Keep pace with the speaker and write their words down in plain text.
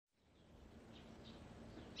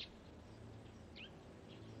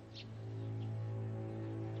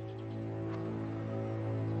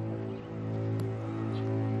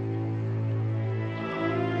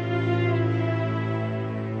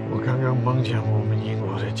梦见我们英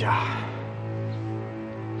国的家。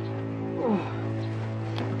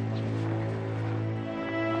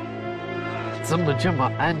怎么这么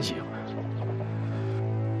安静？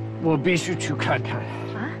我必须去看看。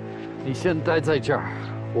啊？你先待在这儿，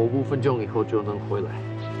我5分钟以后就能回来。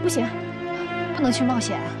不行，不能去冒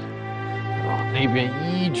险。那边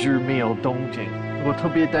一直没有动静，我特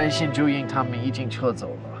别担心周英他们已经撤走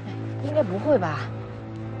了。应该不会吧？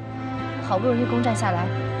好不容易攻占下来，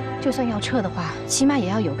就算要撤的话，起码也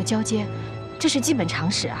要有个交接，这是基本常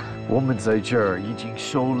识啊。我们在这儿已经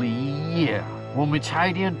守了1夜，我们差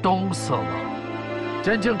一点冻死了。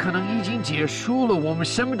战争可能已经结束了，我们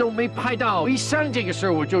什么都没拍到。一想这个事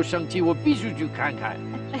儿我就生气，我必须去看看。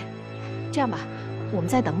哎，这样吧，我们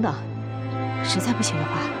再等等，实在不行的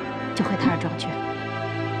话，就回台儿庄去。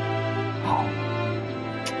好。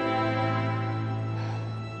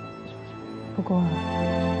不过，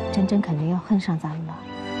真真肯定要恨上咱们了。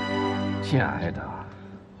亲爱的，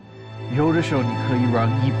有的时候你可以让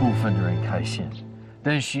一部分的人开心，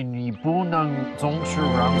但是你不能总是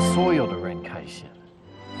让所有的人开心。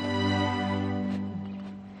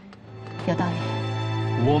有道理。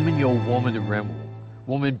我们有我们的任务，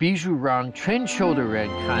我们必须让全球的人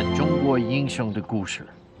看中国英雄的故事。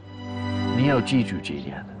你要记住这一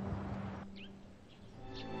点。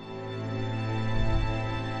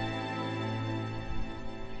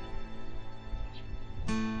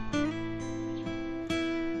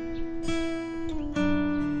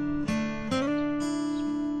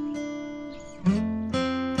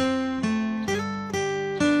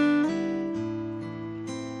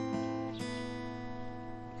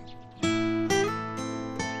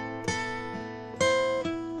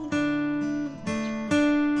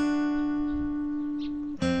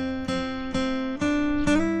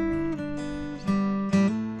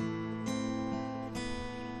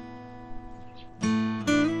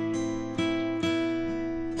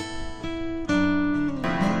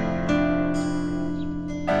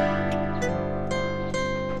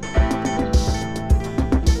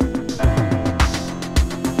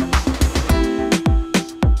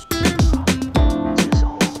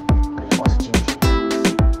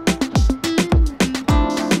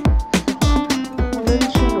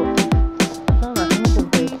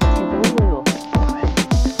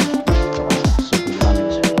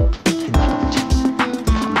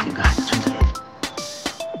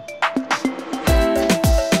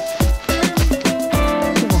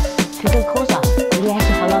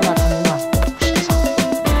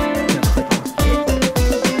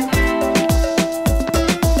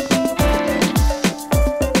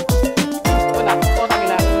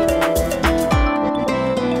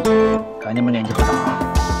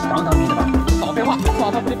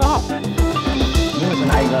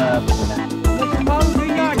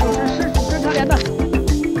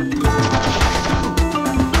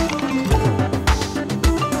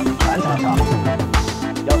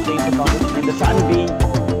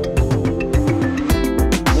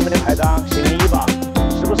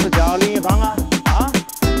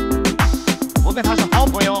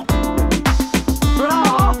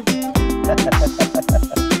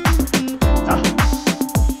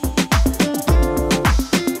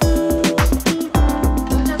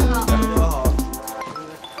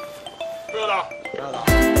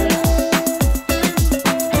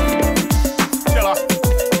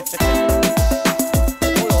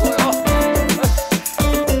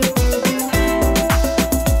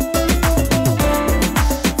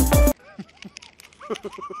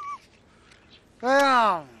哎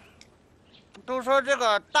呀，都说这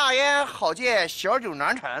个大烟好戒，小酒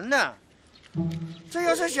难缠呢。这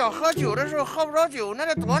要是想喝酒的时候喝不着酒，那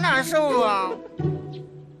得多难受啊！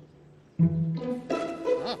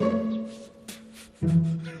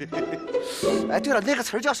哎，对了，那个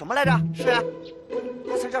词儿叫什么来着？是，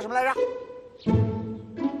那词儿叫什么来着？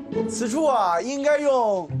此处啊，应该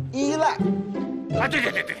用依赖。啊，对，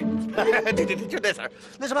就那词儿。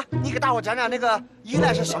那什么，你给大伙讲讲那个依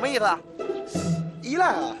赖是什么意思啊？依赖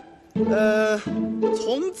啊，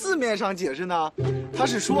从字面上解释呢，它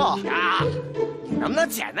是说啊，你能不能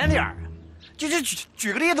简单点儿？就是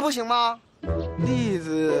举个例子不行吗？例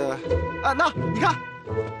子啊，那你看，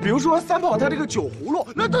比如说三炮他这个酒葫芦，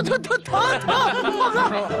那疼，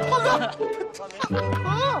炮哥，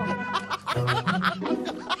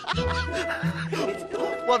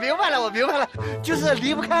我明白了，就是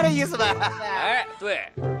离不开的意思呗。哎，对，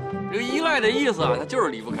这个依赖的意思啊，它就是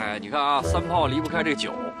离不开。你看啊，三炮离不开这个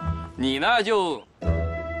酒，你呢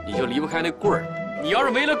你就离不开那棍儿。你要是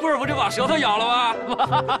没了棍儿，不就把舌头咬了吗？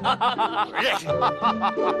不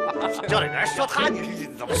是，叫人说他，你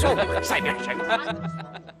怎么说我？晒面神。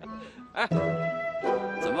哎，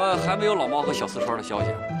怎么么还没有老猫和小四川的消息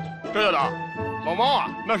啊？这就的，老猫啊，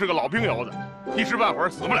那是个老兵窑子，一时半会儿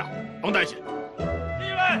死不了，甭担心。弟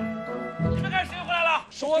兄们，你们看谁回来了？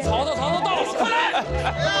说曹操，曹操到了，快来！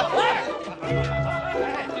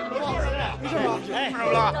没事吧？没事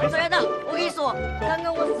了。主任呢？我跟你说，刚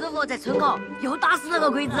刚我师傅在村口又打死了个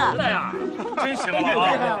鬼子。来呀，真行啊！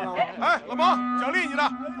哎，老毛，奖励你的。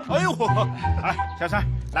哎呦，哎，小三，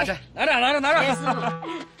拿去，拿着。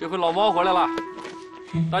这回老猫回来了，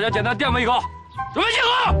大家简单垫吧一口，准备集合。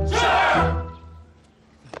是。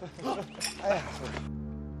哎呀。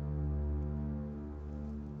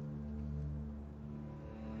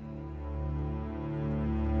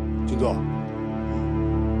军座，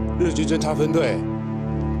日军侦察分队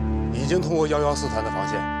已经通过114团的防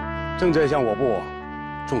线，正在向我部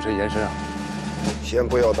纵深延伸啊。先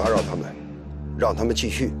不要打扰他们，让他们继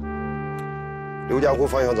续。刘家湖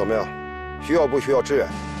方向怎么样？需要不需要支援？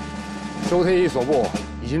周天翼所部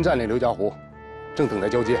已经占领刘家湖，正等待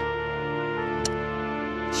交接。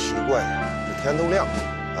奇怪呀，这天都亮了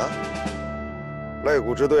啊！赖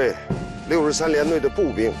谷支队63联队的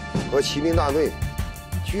步兵和骑兵大队，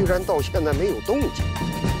居然到现在没有动静。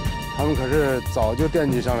他们可是早就惦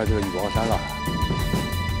记上了这个雨光山了。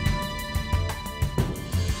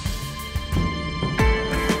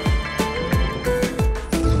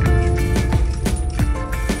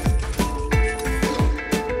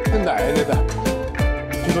奶奶的！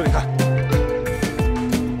军座，你看，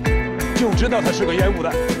就知道他是个烟雾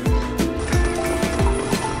弹。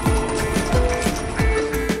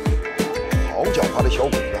好狡猾的小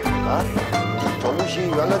鬼子啊！轴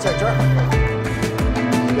心原来在这儿，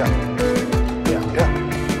一亮，两亮，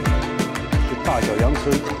是大小杨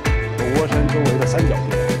村和窝山周围的三角地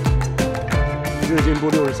带。日军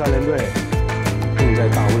部63联队正在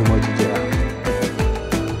大规模集结啊！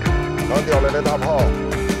刚调来的大炮。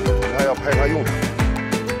还要派上用场，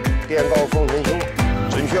电告奉神兄，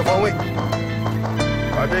准确方位，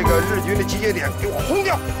把这个日军的集结点给我轰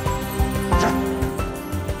掉。是。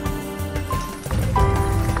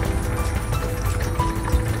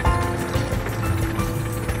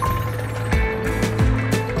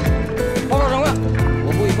报告长官，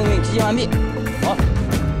我部已奉命集结完毕。好。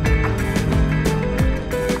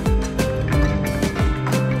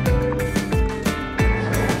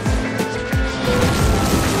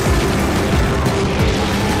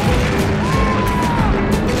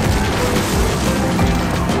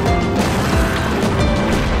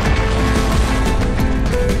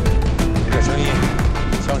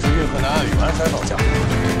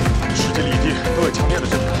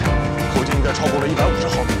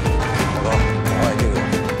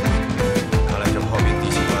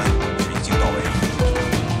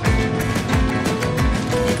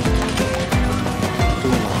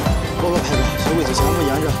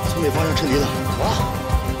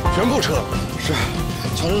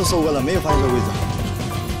搜过了，没有发现这位置。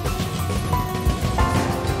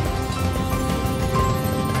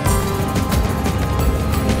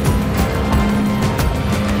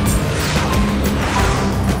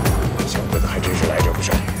小鬼子还真是来者不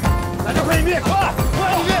善。大家快一灭！快！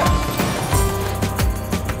快一灭！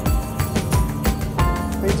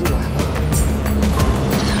飞机来了！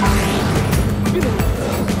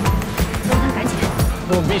让他赶紧！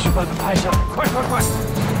我们必须把他拍下来！快快快！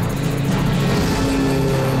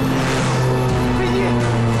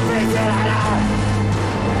飞机来了！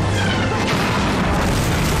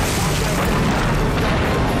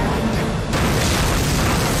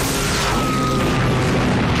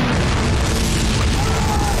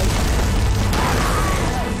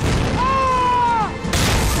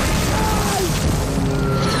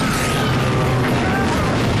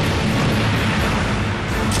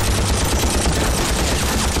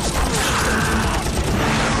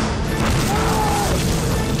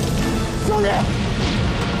兄弟！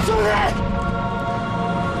兄弟！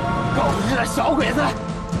狗日的小鬼子，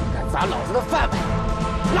敢砸老子的饭碗，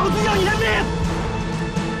老子要你的命！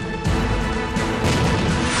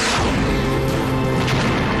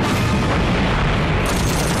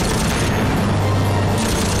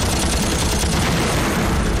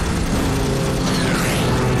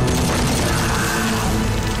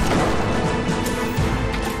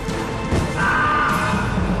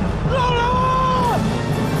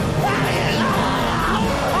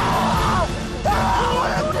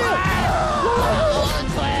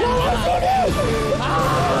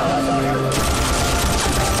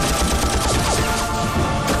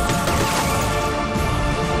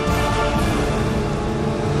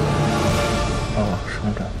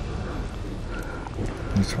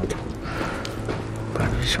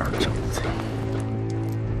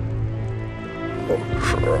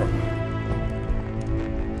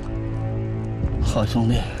好兄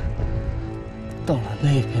弟，到了那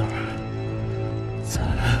边，咱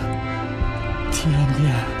天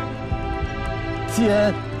天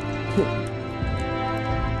见。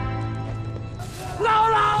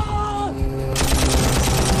姥姥。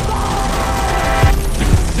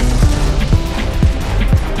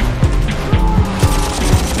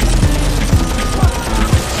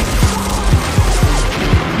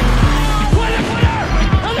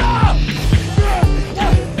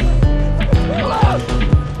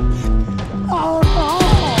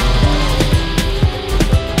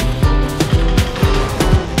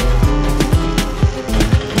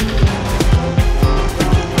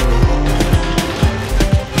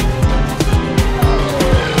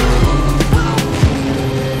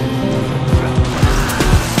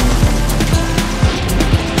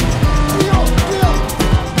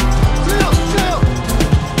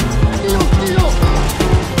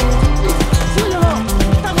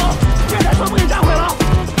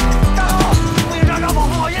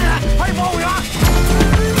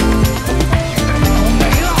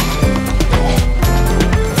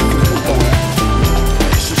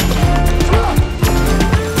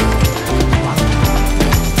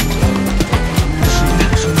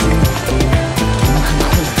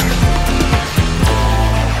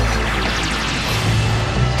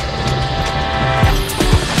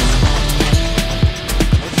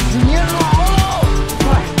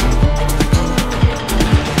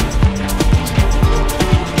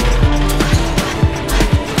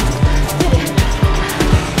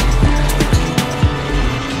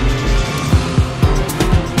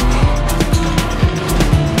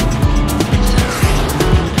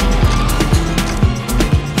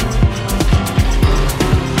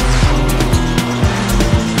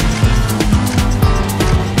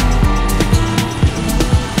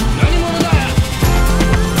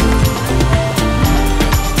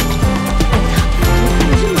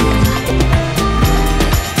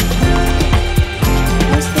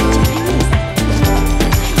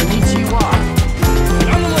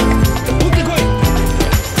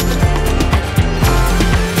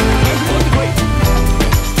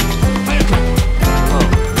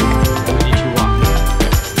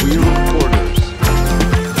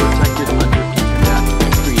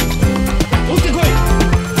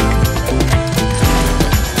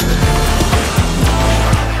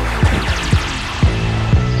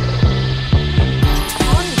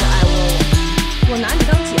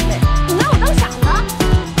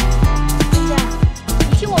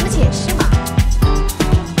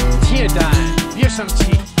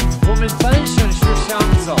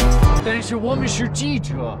 是记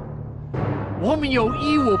者，我们有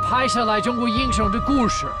义务拍下来中国英雄的故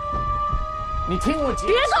事。你听我解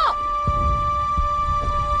释。别动！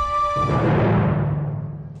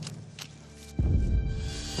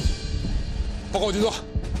报告军座，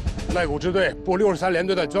赖谷支队部63联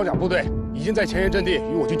队的装甲部队已经在前沿阵地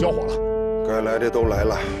与我军交火了。该来的都来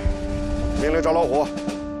了，命令赵老虎，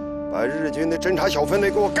把日军的侦察小分队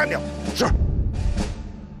给我干掉。是。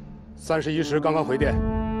31师刚刚回电。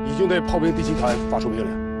 乙军对炮兵第7团发出命令。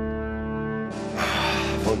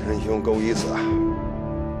冯晨兄够意思啊！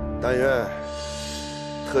但愿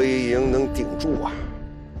特一营能顶住啊！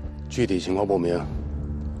具体情况不明，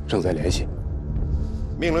正在联系。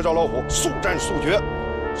命令赵老虎速战速决，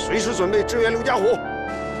随时准备支援刘家虎。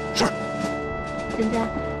是。真真，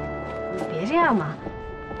你别这样嘛！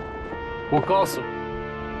我告诉你，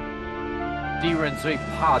敌人最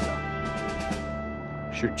怕的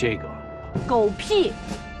是这个。狗屁！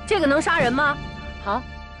 这个能杀人吗？好，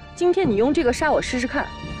今天你用这个杀我试试看。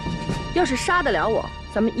要是杀得了我，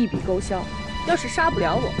咱们一笔勾销；要是杀不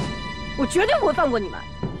了我，我绝对不会放过你们。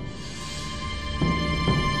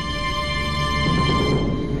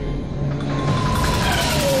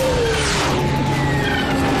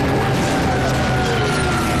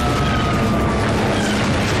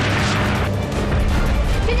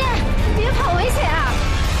珍珍，你别跑，危险啊！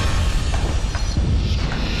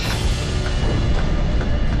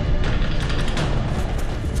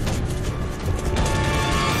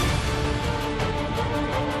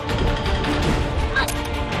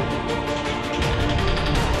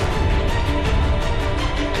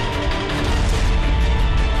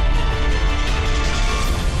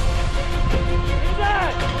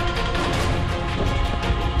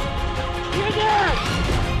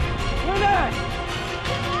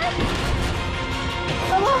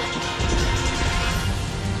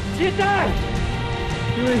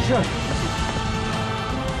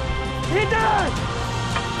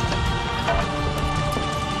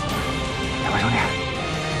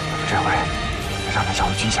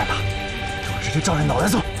 照人脑袋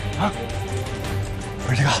揍啊！不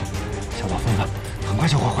是这个，小老疯子快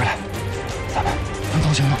救我回来，咱们分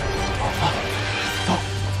头行动。好，走。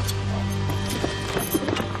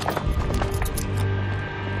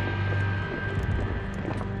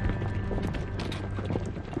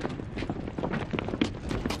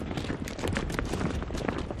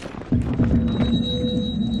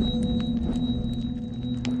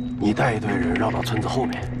你带一队人绕到村子后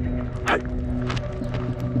面。哎。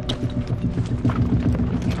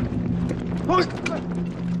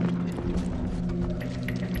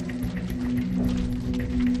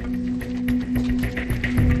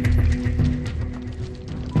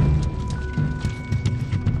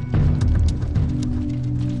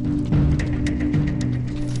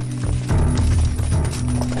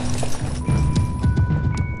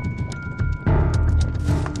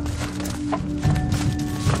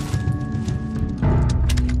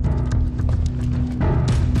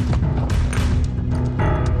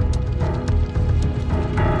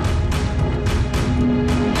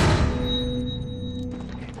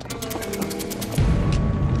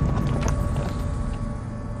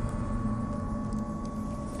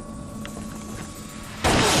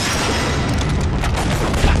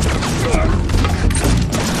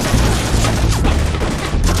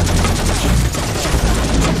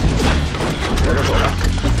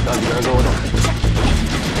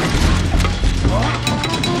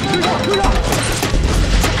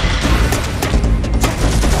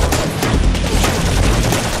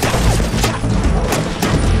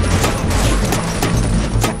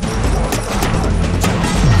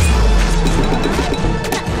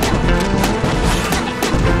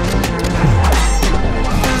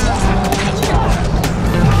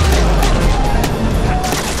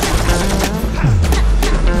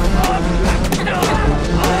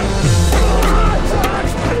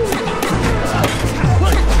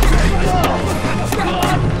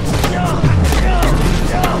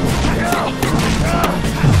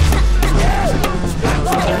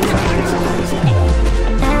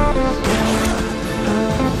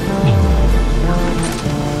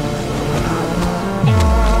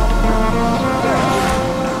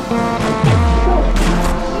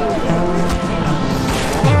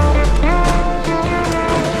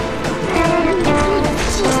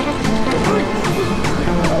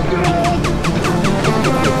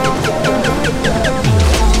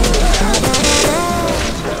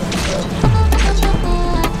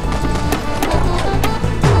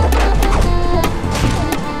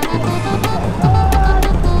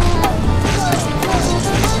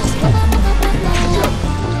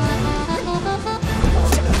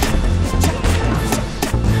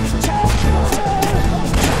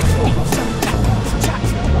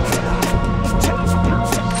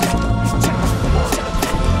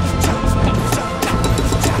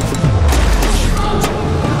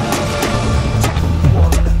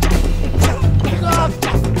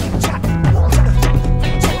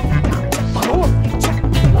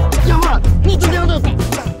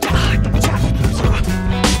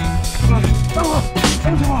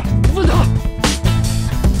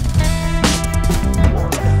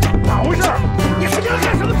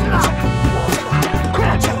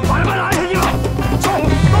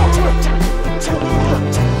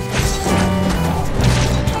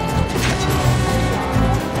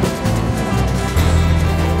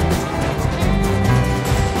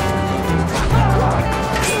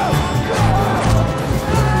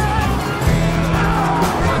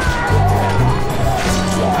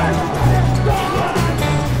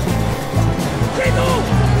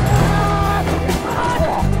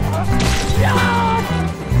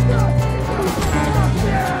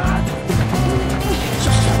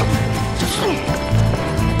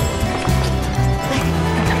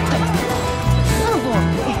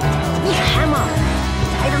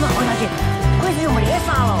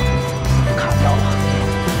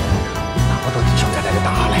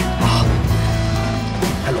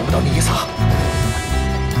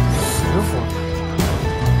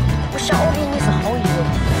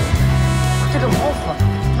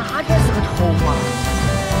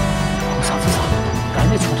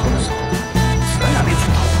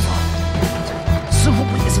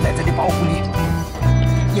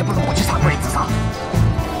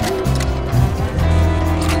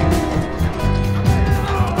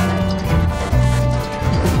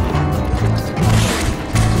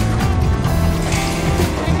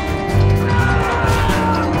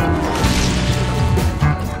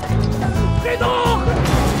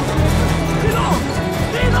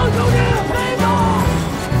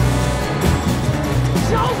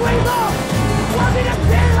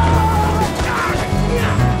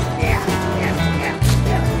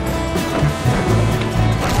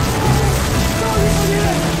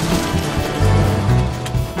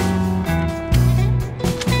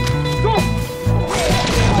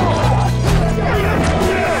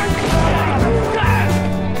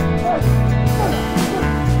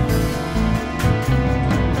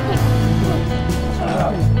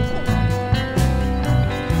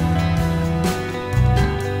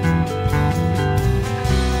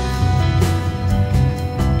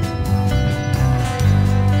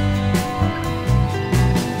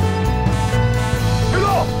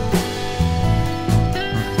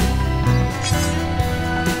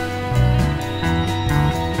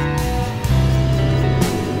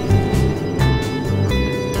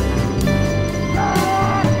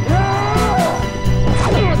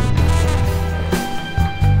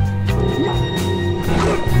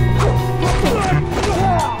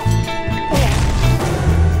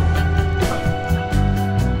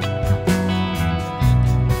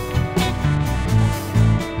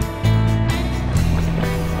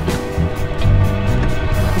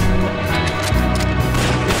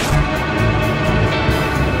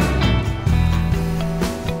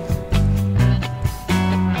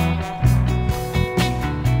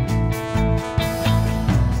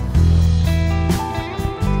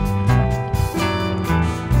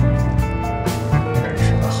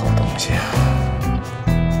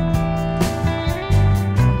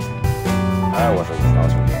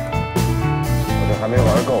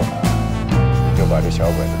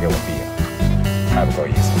给我毙了，太不够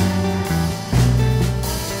意思了。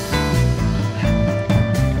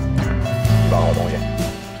一包好东西，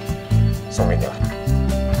送给你了。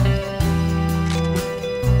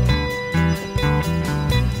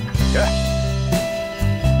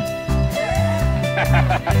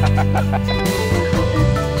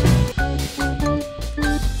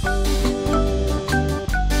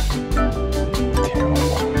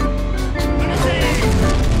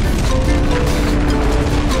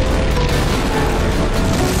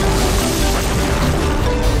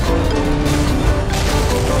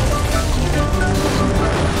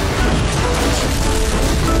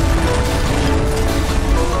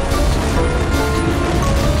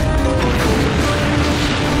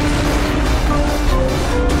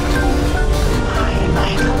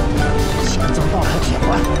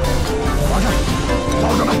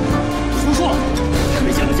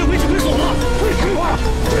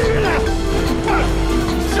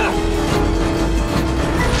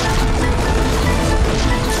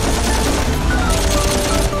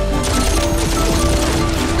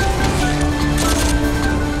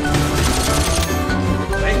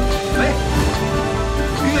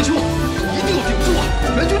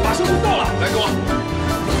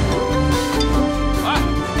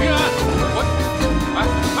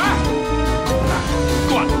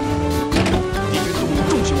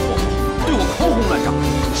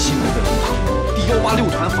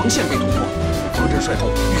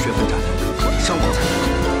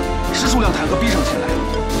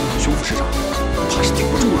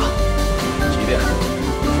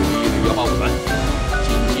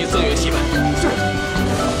去。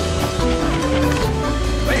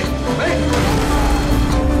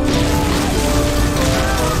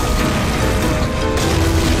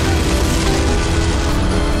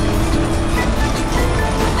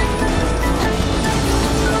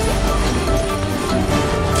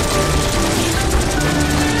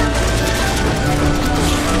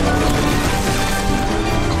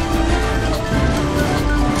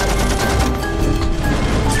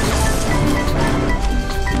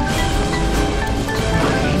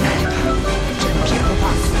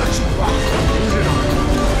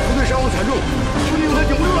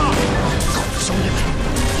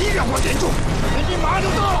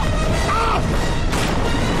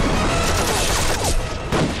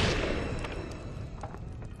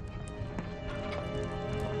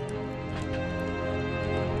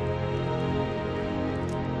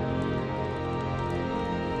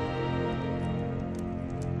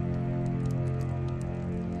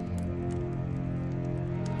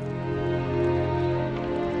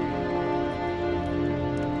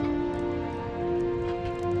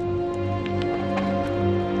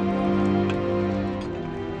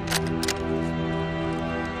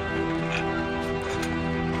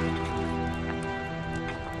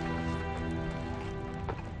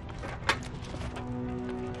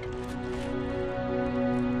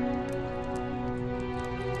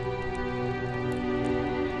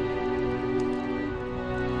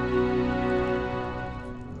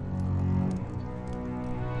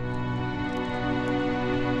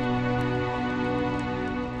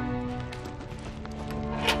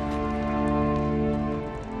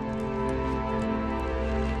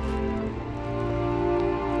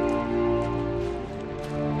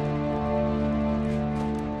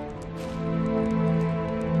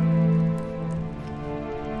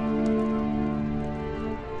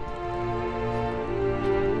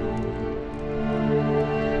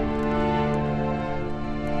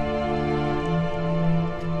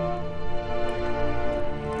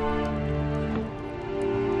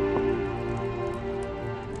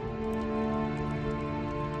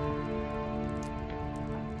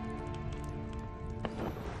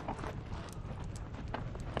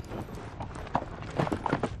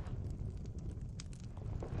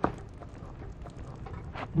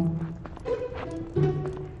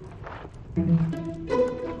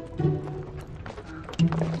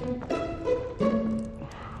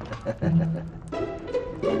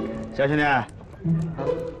小兄弟，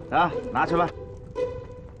啊，拿去吧。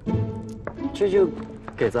这就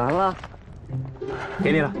给咱了，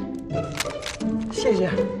给你了，谢谢。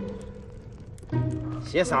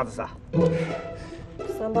谢啥子啥？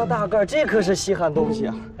三八大盖，这可是稀罕东西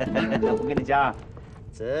啊！我跟你讲，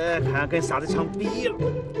这看跟啥子枪比了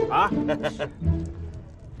啊？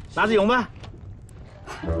拿着用吧。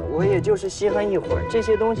我也就是稀罕一会儿，这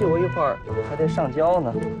些东西我一会儿还得上交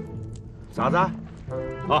呢。啥子？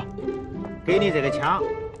哦，给你这个枪，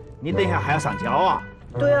你等一下还要上交啊？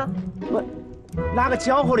对啊，我哪个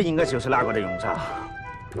缴获的应该就是哪个的用噻。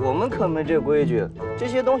我们可没这规矩，这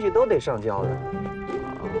些东西都得上交的。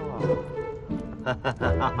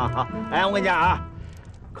哎，我跟你讲啊，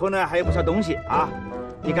可能还有不少东西啊，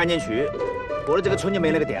你赶紧去，过了这个村就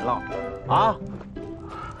没那个店了啊。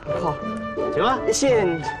好，去吧。谢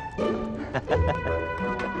你。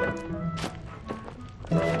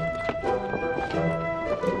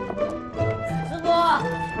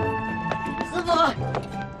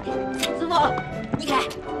师傅，你看，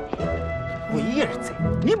龟儿子，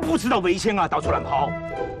你不知道危险啊，到处乱跑。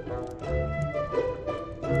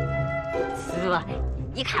师傅，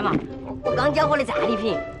你看嘛，我刚缴获的战利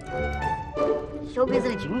品，小鬼子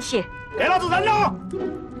的军旗，给老子扔了！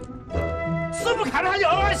师傅看了他就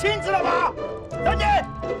恶心，知道吧？赶紧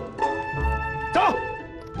走，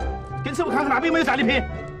给师傅看看那边有没有战利品。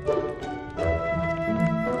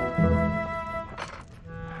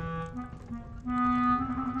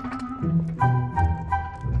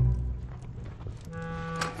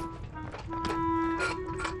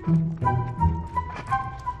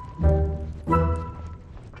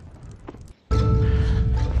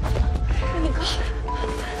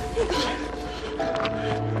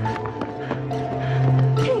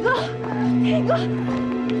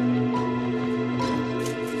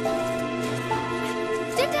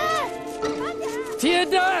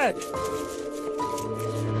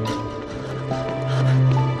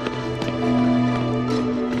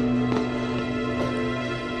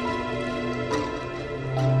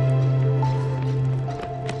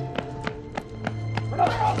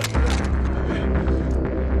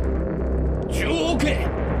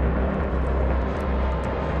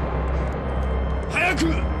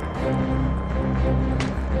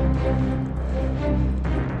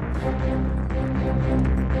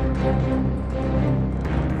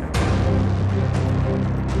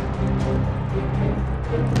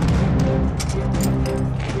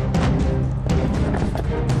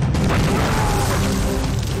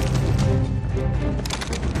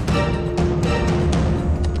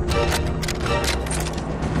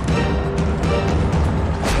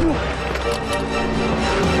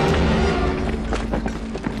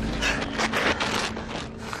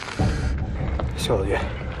肖老爷，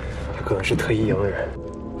他可能是特一营的人。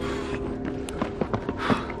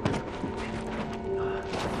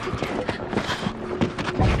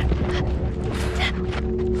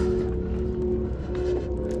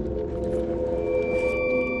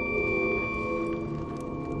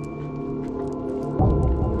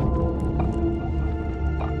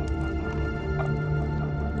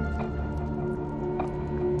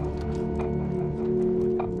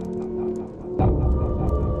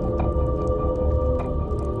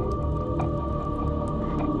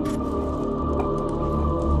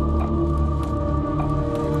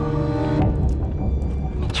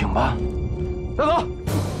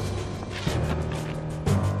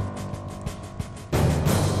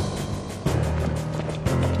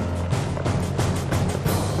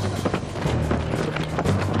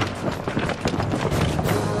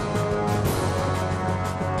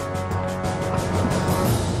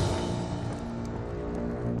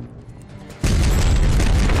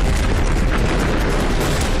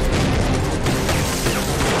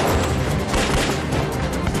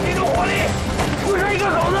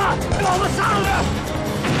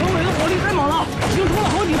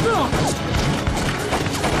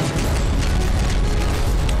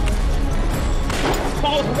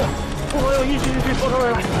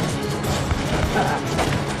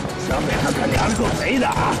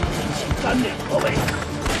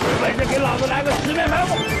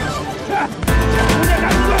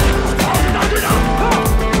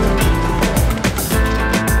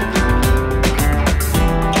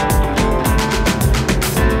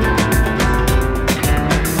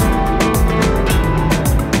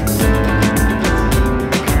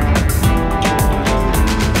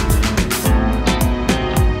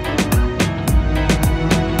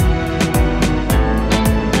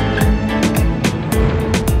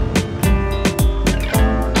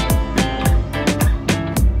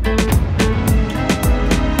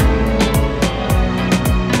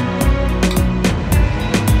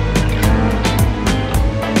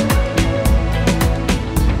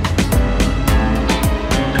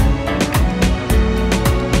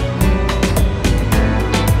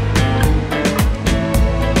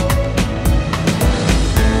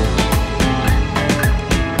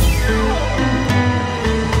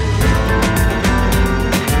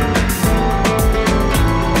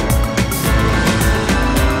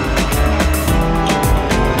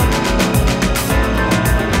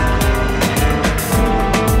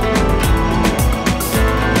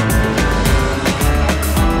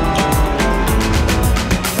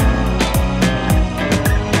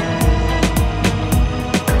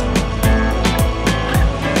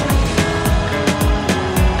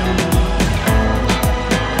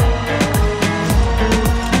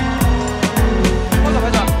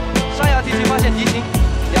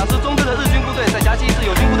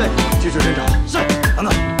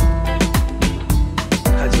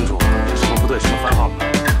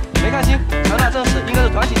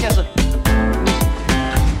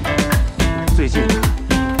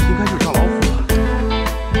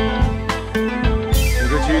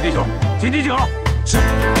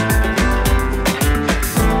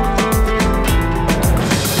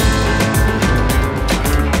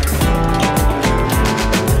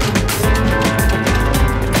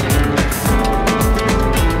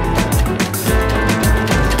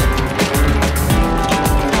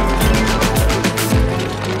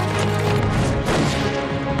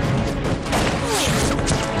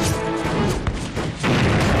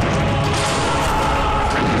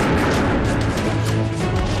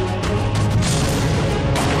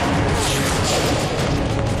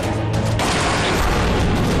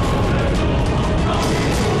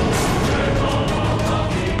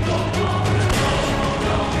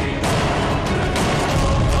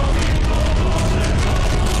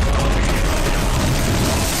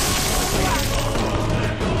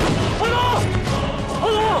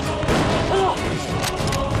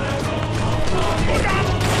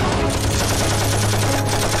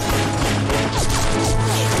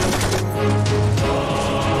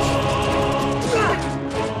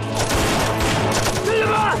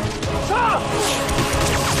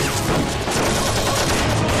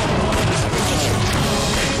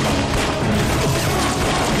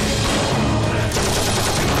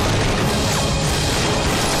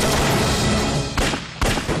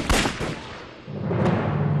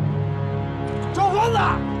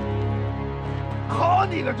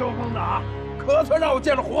一个周峰的啊，可算让我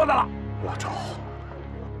见着活的了。老周，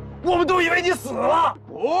我们都以为你死了。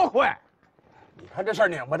不会，你看这事儿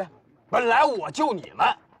拧巴的，本来我救你们，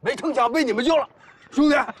没成想被你们救了。兄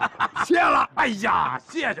弟，谢了。哎呀，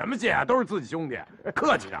谢什么谢啊？都是自己兄弟，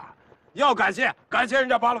客气啊。要感谢人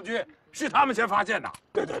家八路军，是他们先发现的。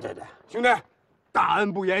对，兄弟，大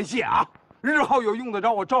恩不言谢啊！日后有用得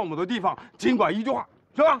着我赵某的地方，尽管一句话，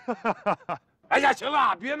是吧？哎呀，行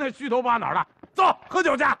了，别那虚头巴脑的，走，喝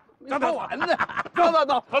酒去。让他玩呢。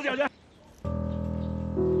走，喝酒去。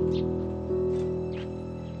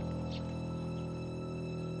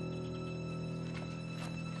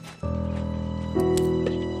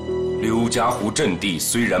刘家湖阵地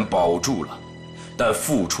虽然保住了，但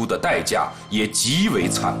付出的代价也极为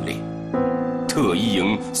惨烈。特一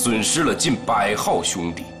营损失了近100号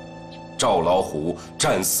兄弟，赵老虎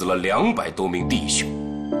战死了200多名弟兄。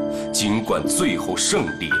尽管最后胜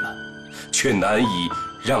利了，却难以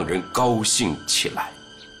让人高兴起来。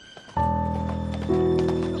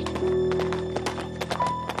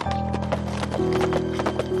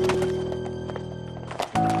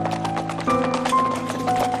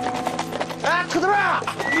土豆啊！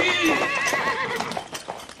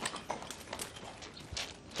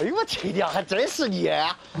哎呦我亲娘，还真是你！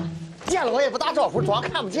见了我也不打招呼，装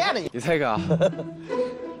看不见了你。李才哥，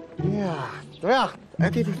哎呀，怎么样？哎，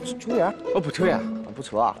对，抽烟？我不抽烟，不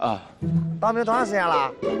抽啊？啊。当兵多长时间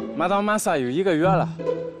了？马当马萨有1个月了。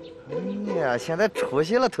哎呀，现在出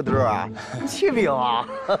息了，土豆啊，骑兵啊！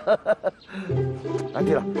哎，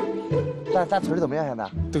对了，咱村里怎么样？现在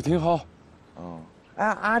都挺好。哦。哎，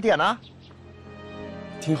俺爹呢？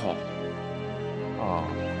挺好。哦。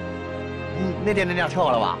那爹那娘挺好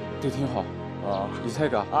了吧？都挺好。哦。李才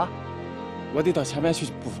哥啊，我得到前面去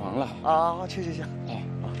布防了。啊，去。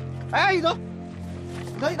哎，一走，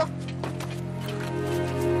一走。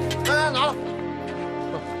来，拿了。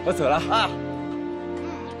我走了啊。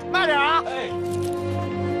慢点啊！哎。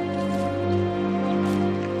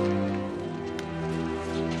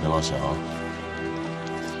别老想。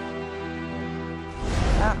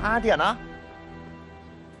俺爹呢？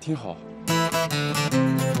挺好。准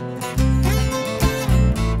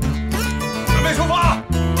备出发！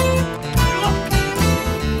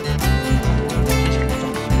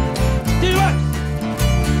第一位，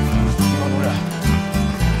老同志，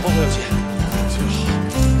后会有期。行好。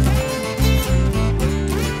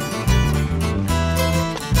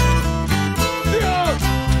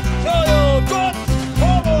向右转，靠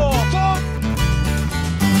步走。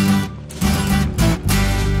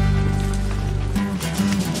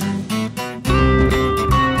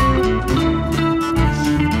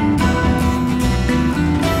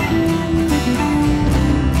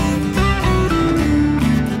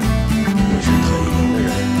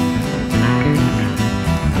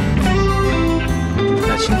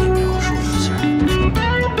请你描述一下你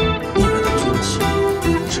们的军旗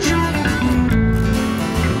是什么样的？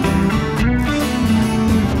第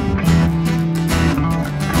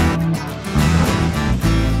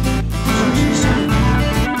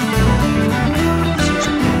56军特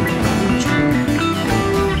一会场在中间，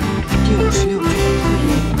第131号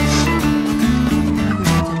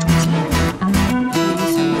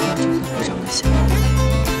就在会场的下方。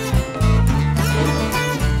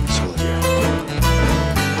小老姐，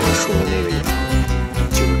我说的那个营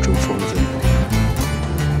就是周疯子。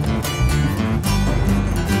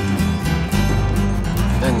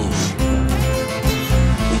那你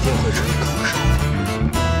一定会吹口哨。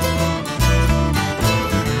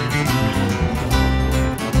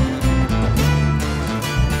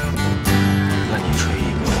那你吹一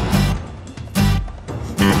个，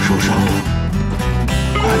我受伤了，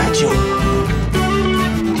快来救我！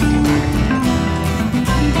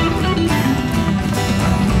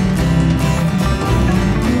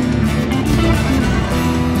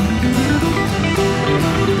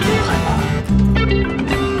不害怕，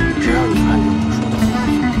只要你按照我说的话，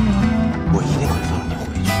我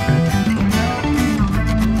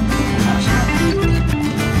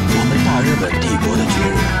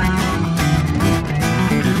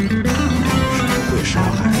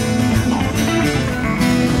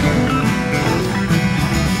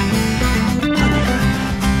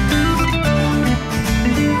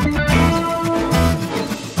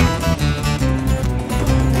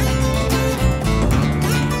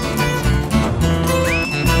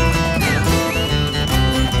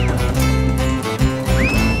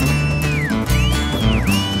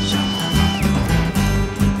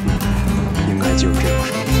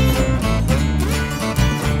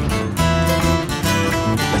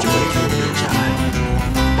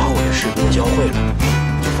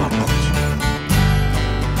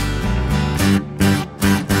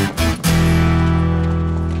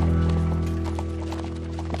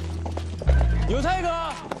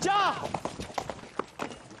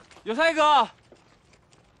有才哥，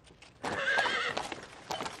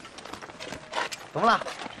怎么了？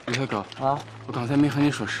有才哥啊，我刚才没和你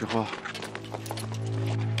说实话。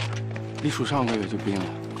李叔上个月就病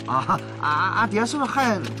了。俺爹是不是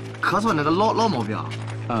还咳嗽那个老毛病？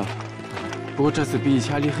嗯，不过这次比以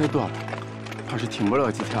前厉害多了，怕是挺不了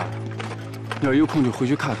几天了。你要有空就回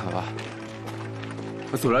去看看吧。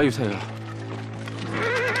我走了，有才哥。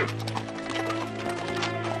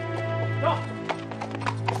走。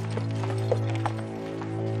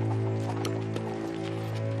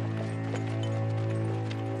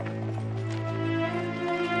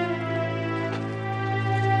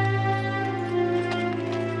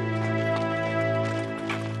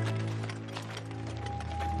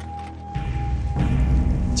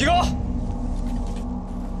几个？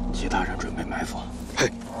其他人准备埋伏。嘿，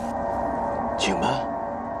请吧。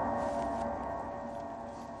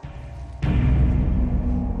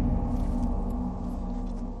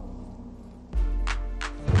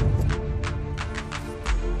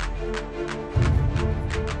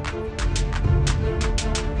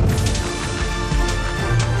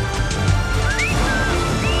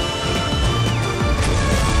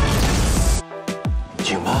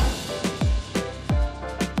请吧。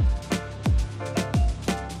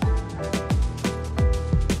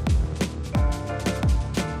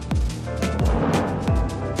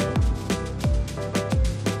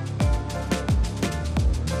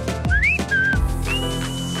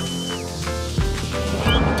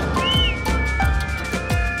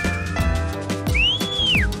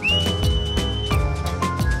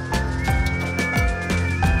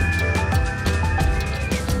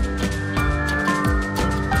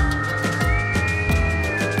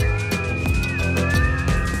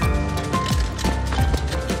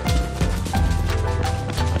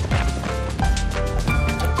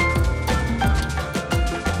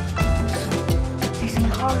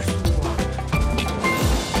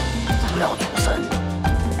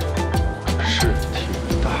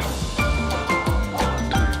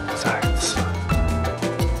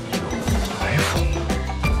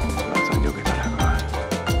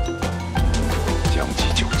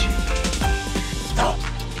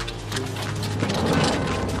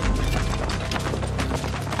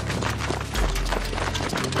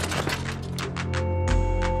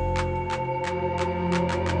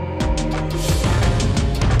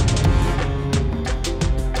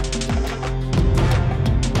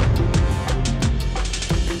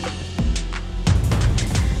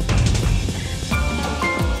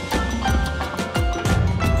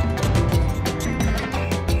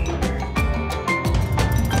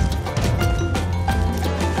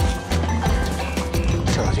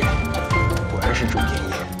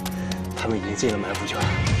进了埋伏圈，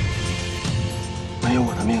没有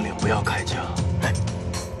我的命令不要开枪。来，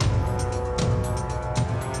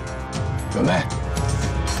准备。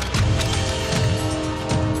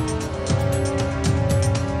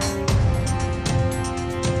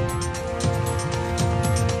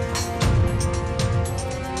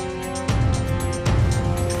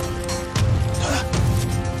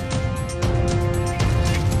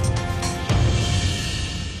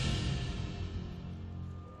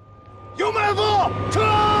有埋伏，撤！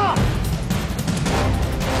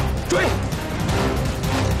追！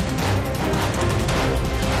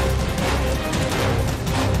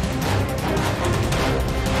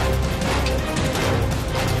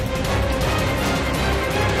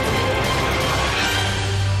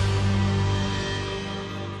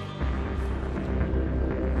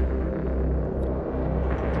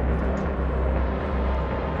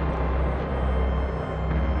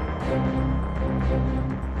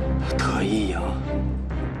特一营，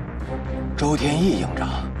周天翼营长，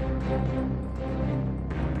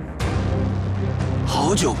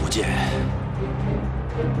好久不见。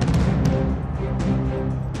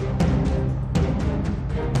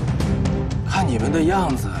看你们的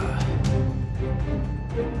样子，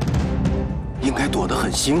应该躲得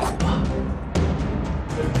很辛苦吧？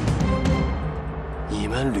你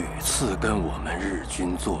们屡次跟我们日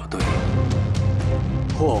军作对，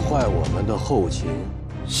破坏我们的后勤。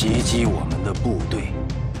袭击我们的部队，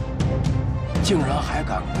竟然还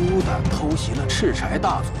敢孤胆偷袭了赤柴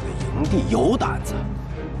大佐的营地，有胆子！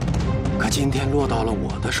可今天落到了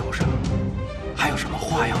我的手上，还有什么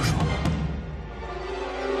话要说吗？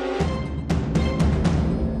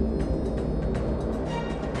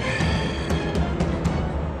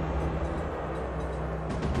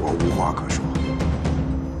我无话可说。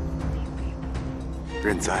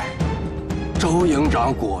任在，周营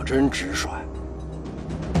长果真直率。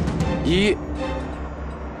一，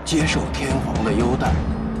接受天皇的优待，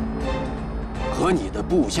和你的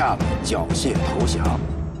部下们缴械投降；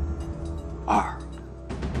二，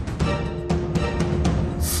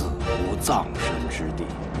死无葬身之地，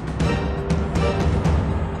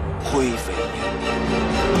灰飞烟灭。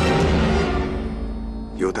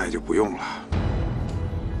优待就不用了，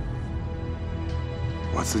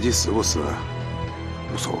我自己死不死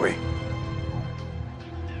无所谓。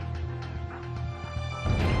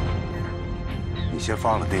你先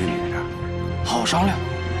放了那个女的，好商量。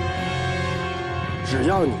只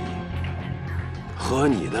要你和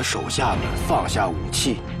你的手下们放下武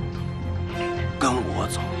器，跟我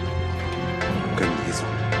走，跟你走。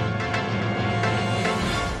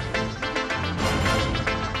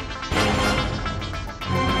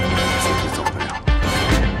自己走得了。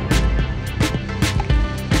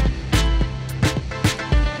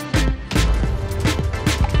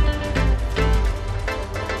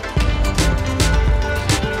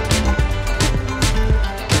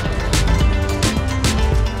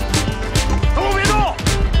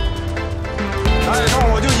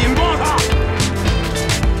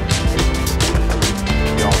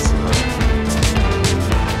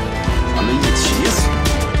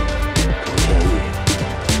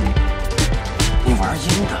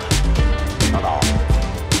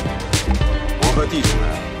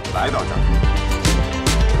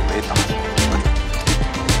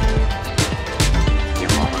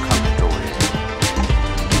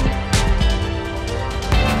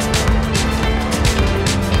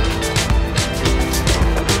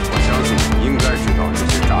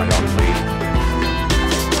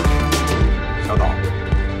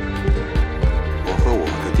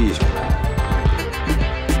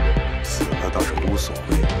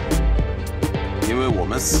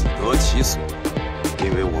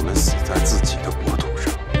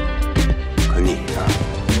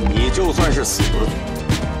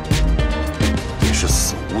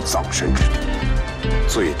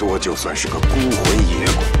就算是个孤魂野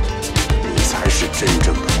鬼，你才是真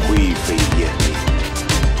正的灰飞烟灭。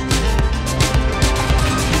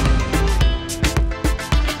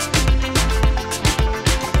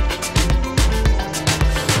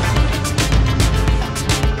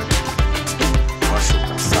我数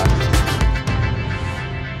到3。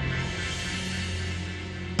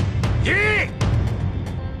1、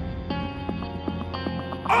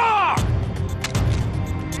2。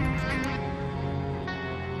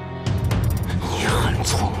你很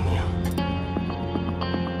聪明，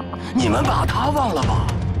你们把他忘了吧？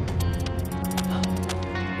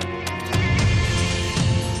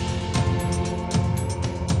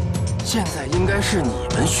现在应该是你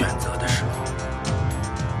们选择的时候。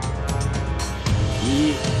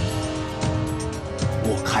1，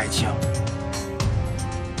我开枪，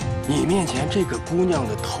你面前这个姑娘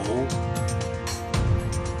的头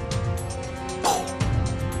剖。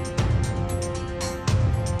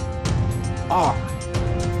2，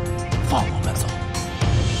放我们走。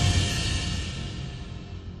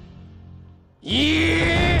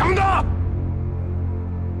1，等等！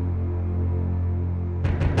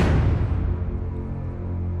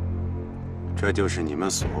这就是你们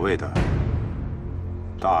所谓的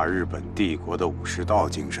大日本帝国的武士道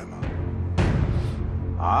精神吗？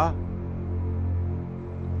啊？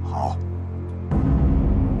好，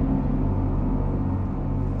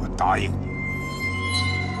我答应你。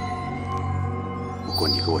不过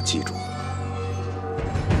你给我记住，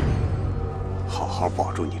好好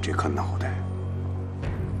保住你这颗脑袋。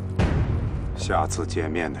下次见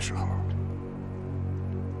面的时候，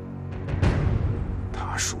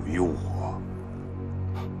它属于我。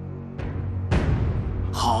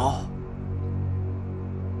好，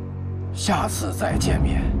下次再见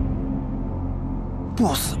面，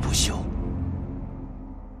不死不休。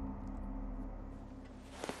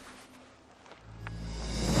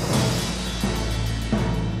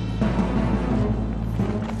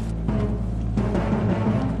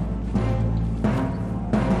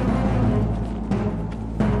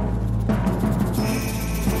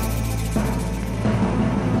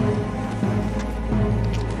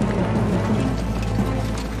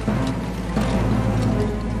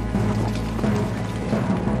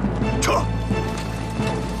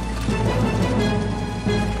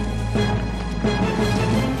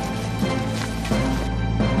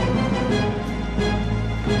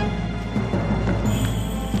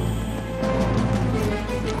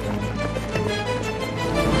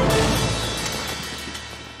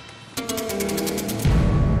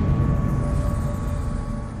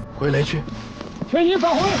回雷区，全心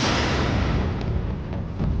返回。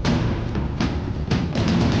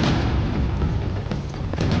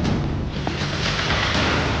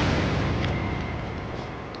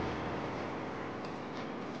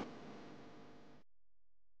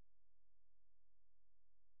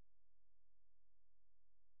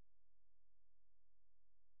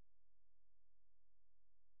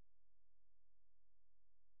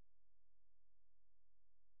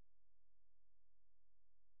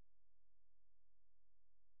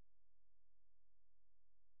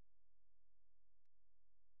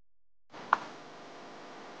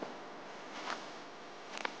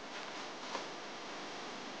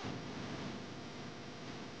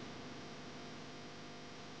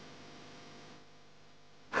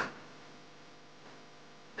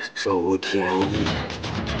周天翼。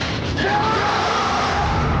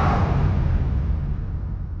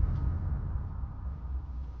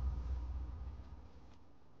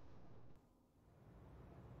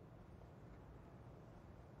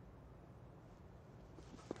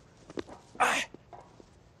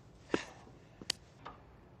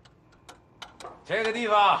这个地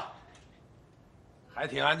方还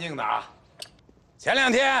挺安静的啊。前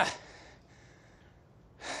2天，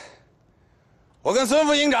我跟孙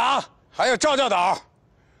副营长还有赵教导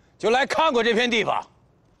就来看过这片地方。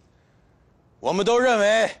我们都认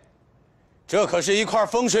为，这可是一块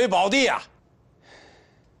风水宝地啊。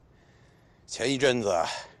前一阵子，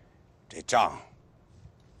这仗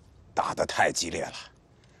打得太激烈了，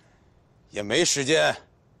也没时间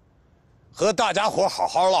和大家伙好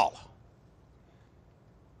好唠了。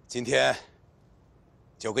今天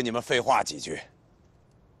就跟你们废话几句，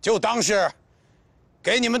就当是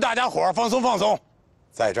给你们大家伙放松放松。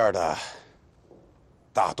在这儿的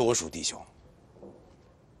大多数弟兄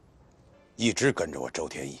一直跟着我周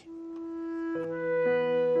天翼，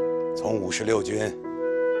从56军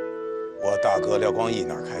我大哥廖光义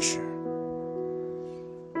那儿开始，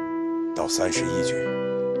到31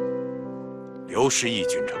军刘师义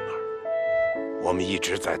军长那儿，我们一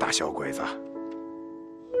直在打小鬼子。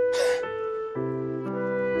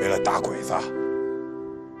为了打鬼子，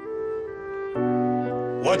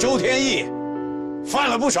我周天翼犯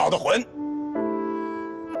了不少的浑。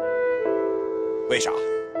为啥？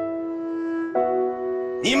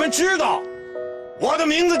你们知道我的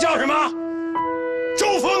名字叫什么？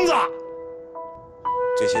周疯子。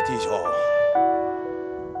这些弟兄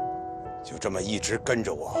就这么一直跟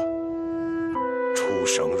着我，出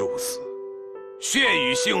生入死，血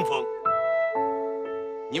雨腥风。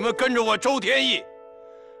你们跟着我周天翼，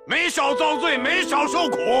没少遭罪，没少受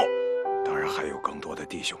苦。当然，还有更多的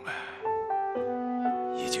弟兄们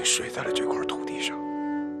已经睡在了这块土地上。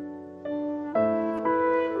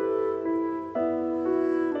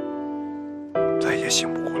再也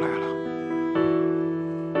醒不过来了。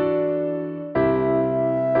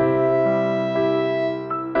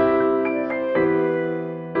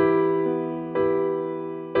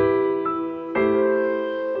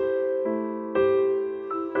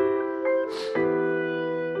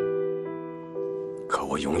可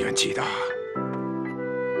我永远记得，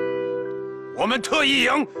我们特一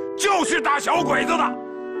营就是打小鬼子的。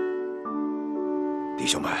弟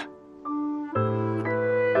兄们，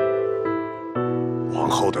往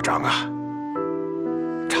后的仗啊，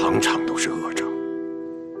场场都是恶仗。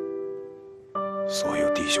所有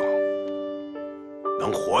弟兄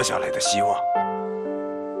能活下来的希望，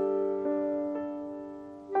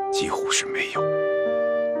几乎是没有。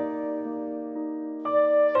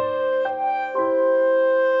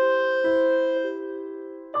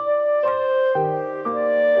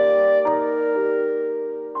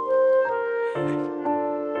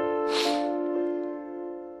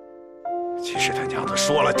其实他娘的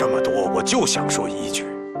说了这么多，我就想说一句：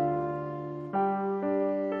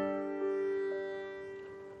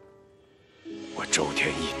我周天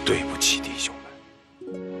翼对不起弟兄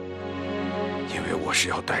们，因为我是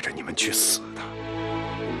要带着你们去死的。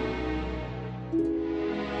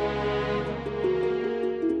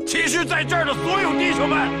其实，在这儿的所有弟兄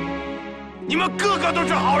们，你们个个都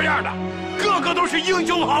是好样的，个个都是英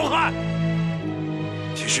雄好汉。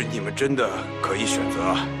其实你们真的可以选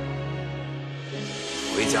择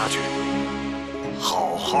回家去，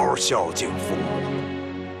好好孝敬父母，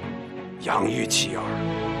养育妻儿，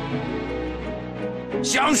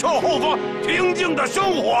享受后方平静的生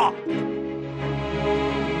活。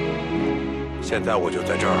现在我就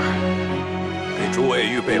在这儿给诸位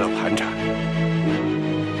预备了盘缠，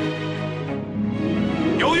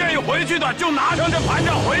有愿意回去的就拿上这盘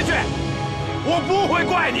缠回去，我不会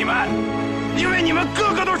怪你们，因为你们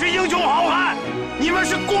个个都是英雄好汉，你们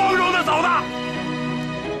是光荣的走的。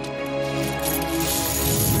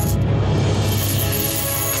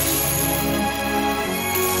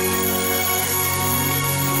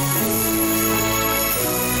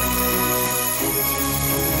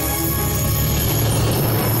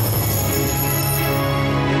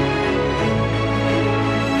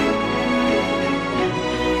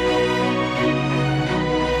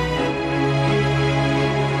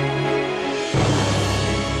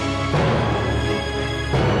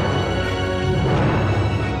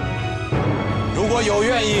如果有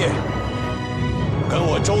愿意跟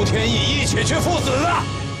我周天翼一起去赴死的，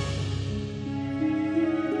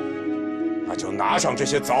那就拿上这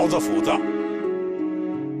些凿子斧子，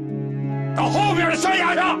到后边的山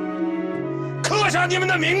崖上刻下你们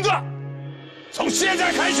的名字。从现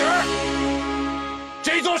在开始，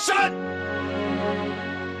这座山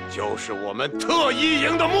就是我们特一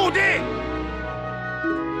营的目的。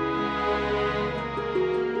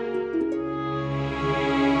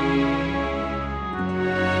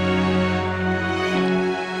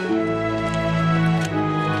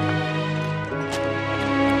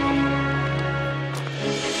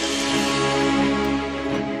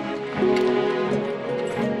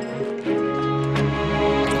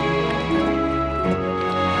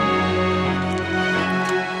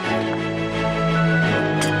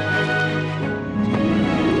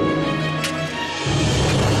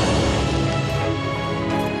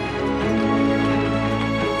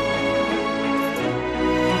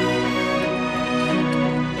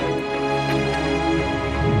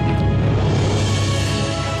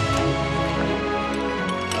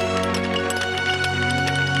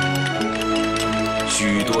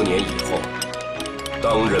许多年以后，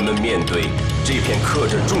当人们面对这片刻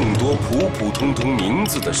着众多普普通通名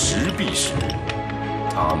字的石壁时，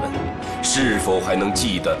他们是否还能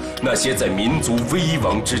记得那些在民族危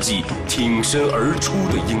亡之际挺身而出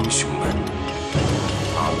的英雄们？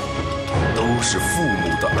他们都是父母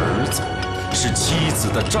的儿子，是妻子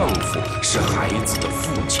的丈夫，是孩子的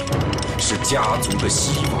父亲，是家族的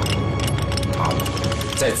希望。他们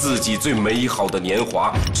在自己最美好的年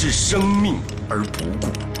华置生命而不顾，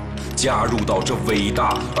加入到这伟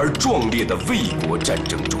大而壮烈的卫国战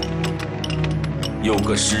争中。有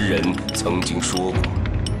个诗人曾经说过，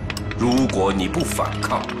如果你不反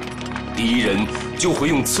抗，敌人就会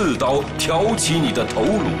用刺刀挑起你的头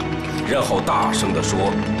颅，然后大声地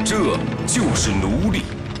说，这就是奴隶。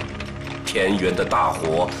田园的大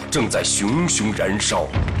火正在熊熊燃烧，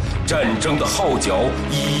战争的号角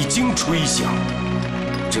已经吹响。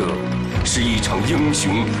这是一场英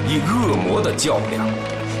雄与恶魔的较量，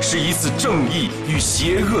是一次正义与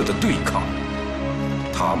邪恶的对抗。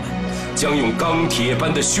他们将用钢铁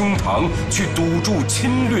般的胸膛去堵住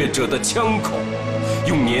侵略者的枪口，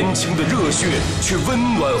用年轻的热血去温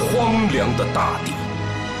暖荒凉的大地。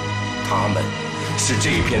他们是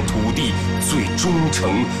这片土地最忠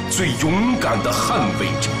诚、最勇敢的捍卫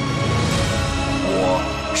者。我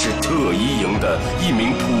是特一营的一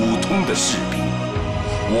名普通的士兵，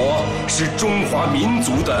我是中华民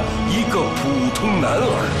族的一个普通男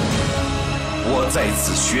儿。我在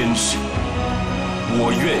此宣誓，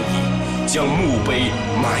我愿意将墓碑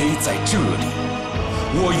埋在这里，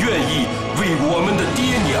我愿意为我们的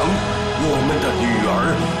爹娘、我们的女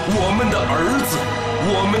儿、我们的儿子、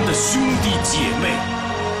我们的兄弟姐妹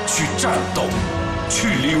去战斗，去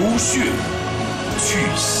流血，去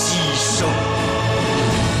牺牲。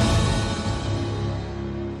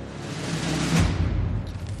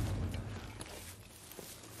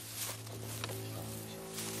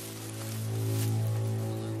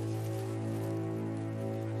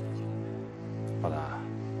老大，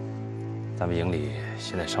咱们营里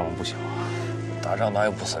现在伤亡不小啊。打仗哪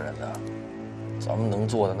有不死人的？咱们能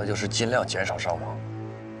做的那就是尽量减少伤亡。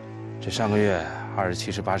这上个月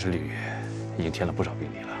27师80旅已经添了不少兵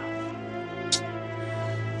力了。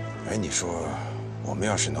哎，你说我们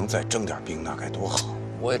要是能再征点兵，那该多好！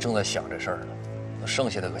我也正在想这事儿呢。那剩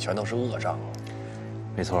下的可全都是恶仗。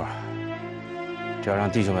没错，只要让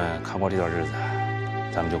弟兄们扛过这段日子，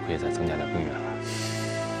咱们就可以再增加点兵员了。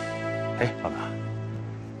哎，老大，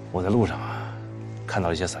我在路上啊看到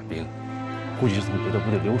了一些散兵，估计是从别的部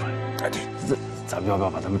队溜出来的。哎，对，咱们要不要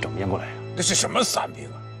把他们整编过来呀？这是什么散兵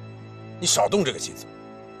啊？你少动这个心思。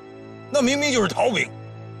那明明就是逃兵。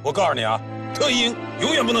我告诉你啊，特一营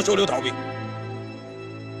永远不能收留逃兵。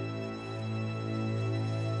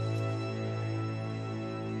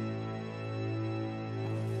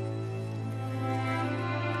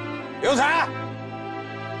刘才，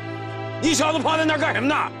你小子趴在那儿干什么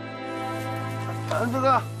呢？这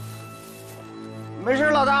个没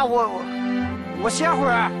事，老大，我歇会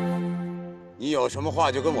儿。你有什么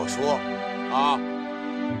话就跟我说，啊，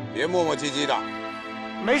别磨磨唧唧的。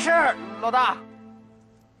没事，老大。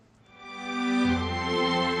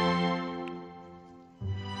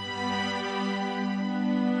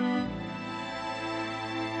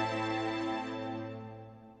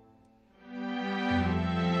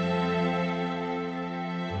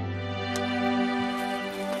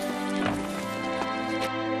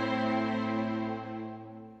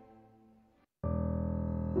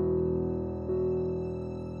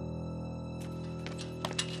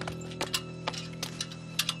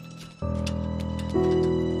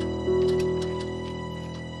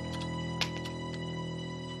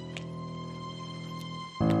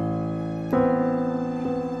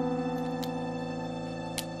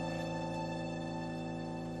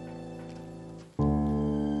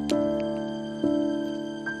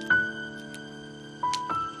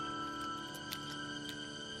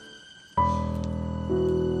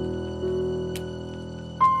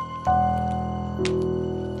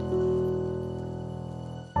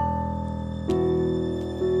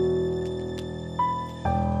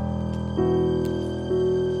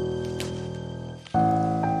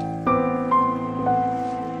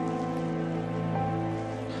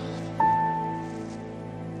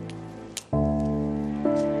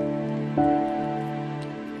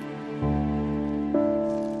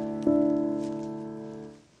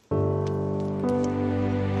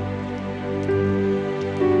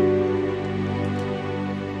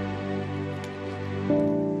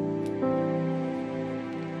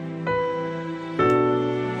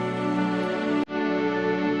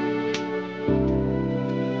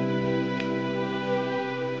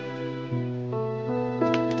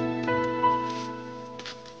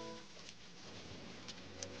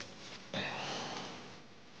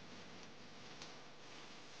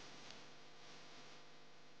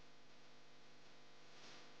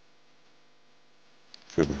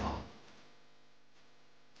睡不着。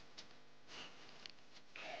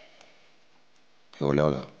陪我聊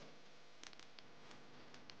聊。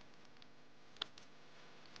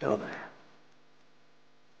聊呗。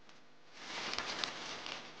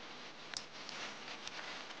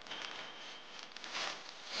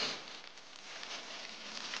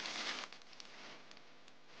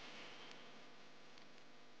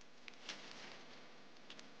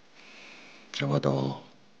这把刀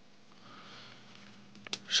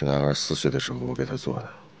是俺儿4岁的时候我给他做的。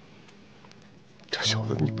这小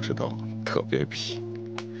子你不知道，特别皮，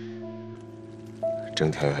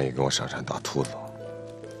整天愿意跟我上山打兔子。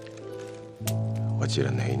我记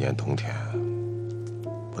得那一年冬天，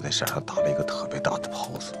我在山上打了一个特别大的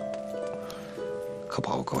狍子，可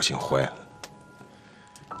把我高兴坏了。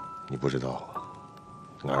你不知道，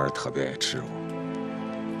俺儿特别爱吃肉，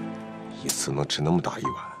一次能吃那么大一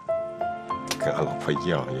碗。 跟俺老婆一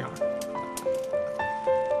样。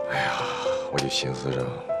哎呀，我就寻思着，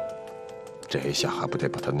这一下还不得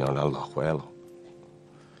把他娘俩乐坏了。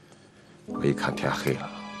我一看天黑了，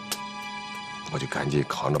我就赶紧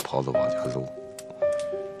扛着狍子往家走。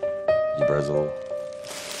一边走，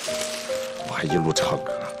我还一路唱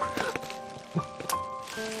歌，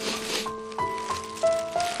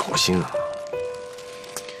高兴啊！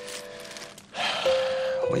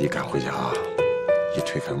我一赶回家，一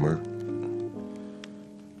推开门。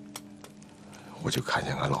 我就看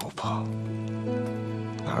见俺老婆，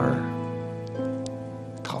俺儿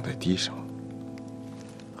躺在地上，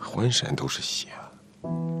浑身都是血。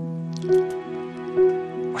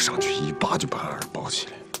我上去一把就把俺儿抱起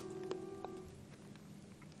来了，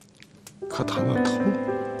可他那头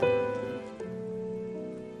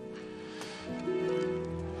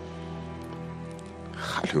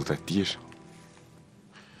还留在地上，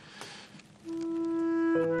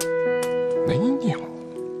没拧。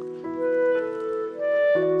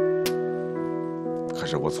 可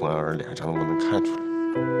是我从俺儿脸上我能看出来，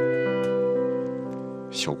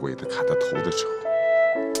小鬼子砍他头的时候，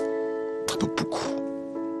他都不哭，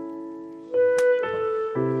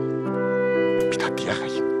比他爹还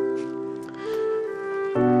硬。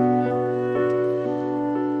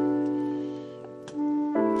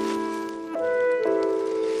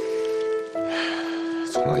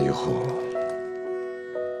从那以后，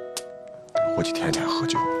我就天天喝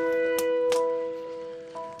酒，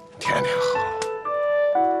天天喝。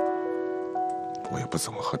 我也不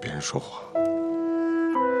怎么和别人说话。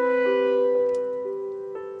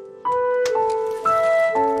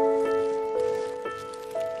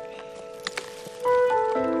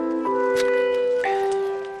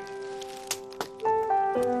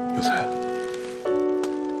有才，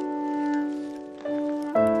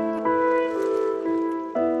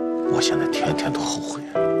我现在天天都后悔。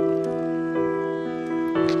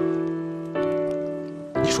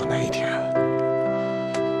你说那一天？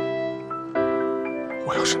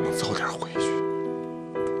 我要是能早点回去，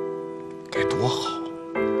该多好！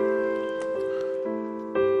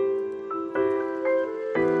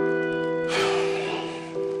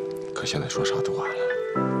可现在说啥都晚了。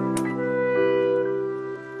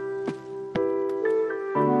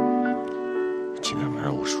今天晚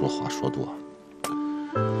上我说话说多了，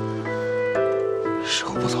时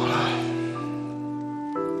候不早了，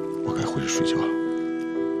我该回去睡觉了。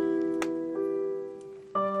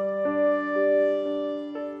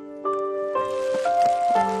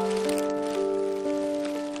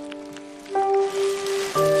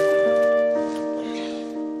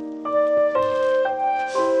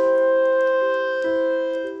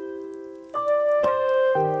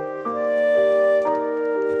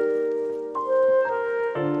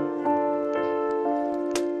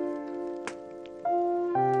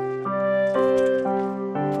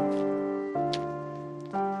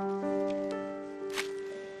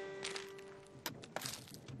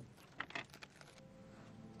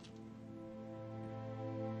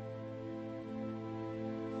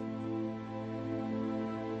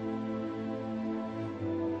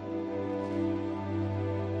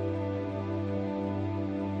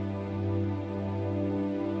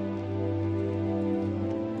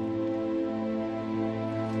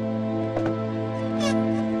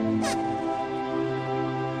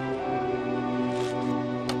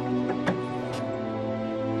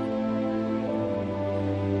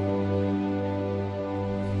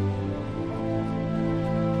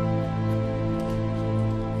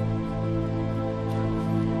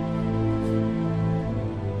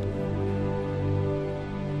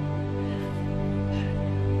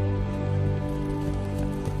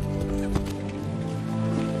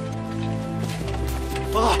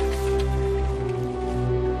 爸，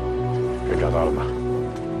人找到了吗？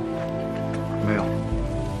没有。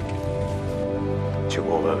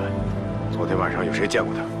问问，昨天晚上有谁见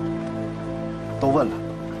过他？都问了，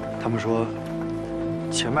他们说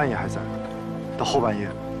前半夜还在，到后半夜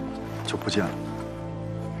就不见了。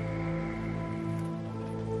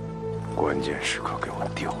关键时刻给我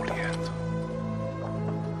掉链子。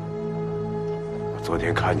我昨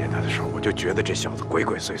天看见他的时候，我就觉得这小子鬼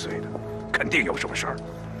鬼祟祟的，肯定有什么事儿。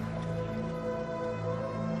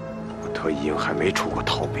我特一营还没出过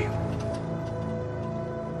逃兵，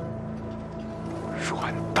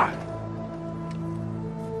软蛋！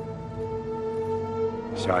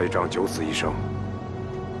下一仗九死一生，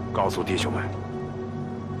告诉弟兄们，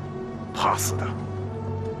怕死的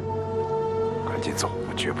赶紧走，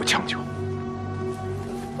我绝不强求。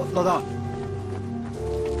老大。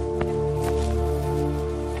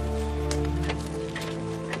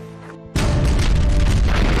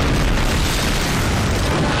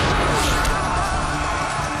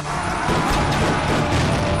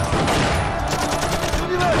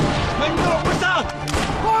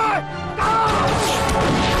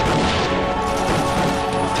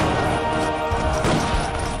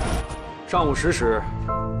上午10时，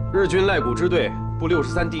日军赖谷支队部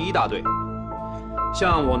63第1大队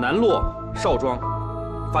向我南洛、邵庄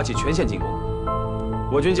发起全线进攻。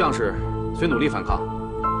我军将士虽努力反抗，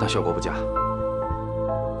但效果不佳。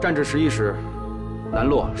战至11时，南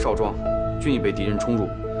洛、邵庄均已被敌人冲入，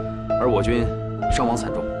而我军伤亡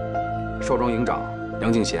惨重。邵庄营长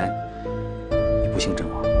梁敬贤已不幸阵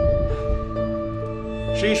亡。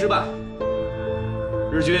11时半，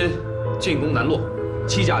日军进攻南洛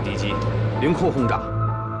，7架敌机凌空轰炸。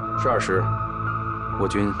12时，我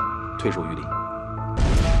军退守榆林。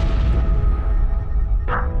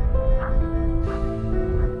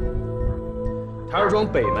台儿庄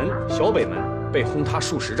北门、小北门被轰塌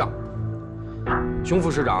数十丈，熊副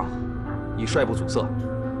师长已率部阻塞，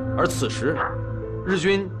而此时日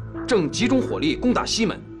军正集中火力攻打西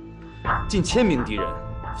门，近1000名敌人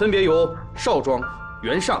分别由邵庄、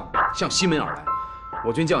袁尚向西门而来，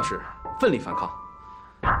我军将士奋力反抗，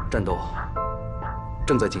战斗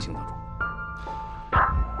正在进行当中。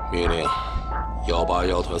命令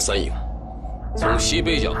181团3营从西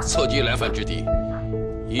北角侧击来犯之敌，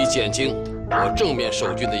以减轻我正面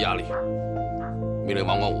守军的压力。命令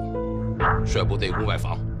王光武率部内攻外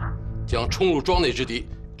防，将冲入庄内之敌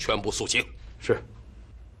全部肃清。是。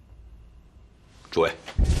诸位，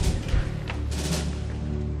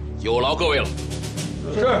有劳各位了。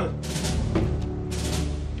是。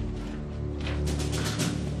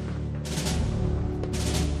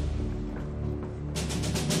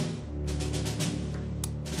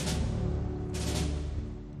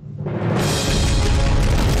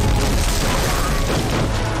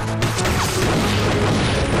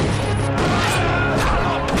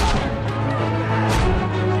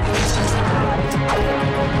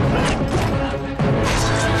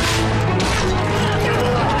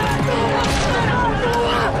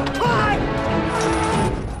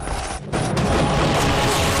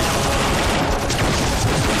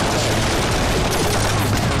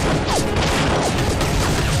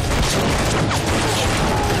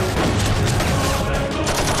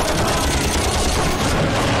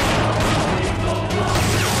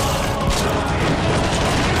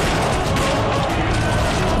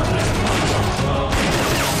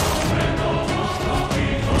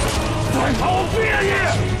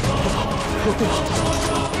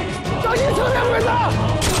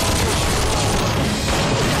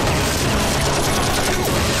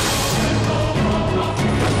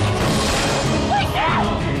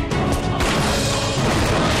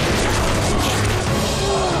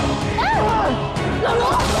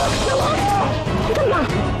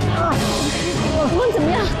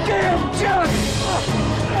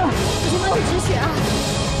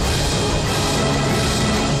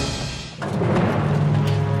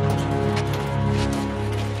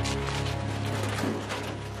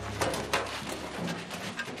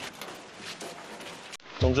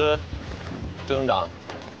总之，周营长，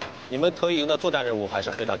你们特一营的作战任务还是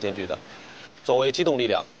非常艰巨的。作为机动力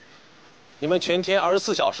量，你们全天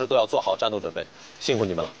24小时都要做好战斗准备，辛苦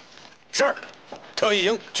你们了。是，特一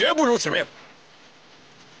营绝不辱使命。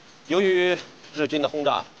由于日军的轰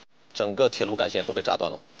炸，整个铁路干线都被炸断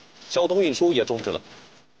了，交通运输也终止了。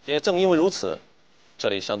也正因为如此，这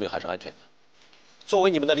里相对还是安全的。作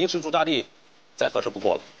为你们的临时驻扎地，再合适不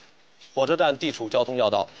过了。火车站地处交通要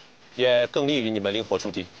道，也更利于你们灵活出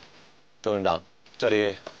击。周营长，这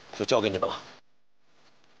里就交给你们了。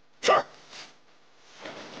是。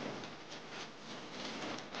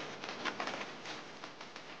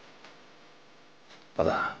老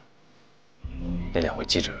大，那2位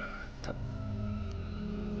记者，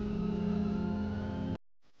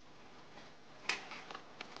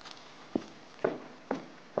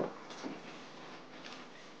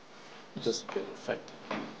 Just get effect.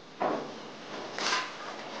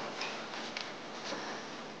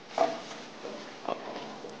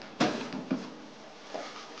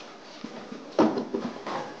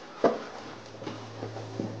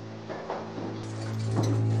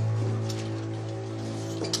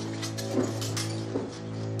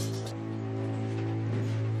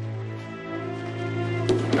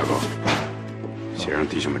 大哥，先让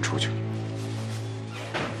弟兄们出去。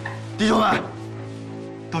弟兄们，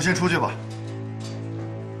都先出去吧。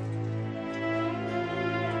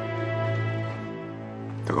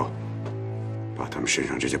大哥，把他们身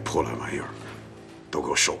上这些破烂玩意儿都给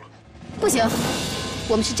我收了。不行，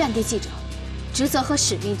我们是战地记者，职责和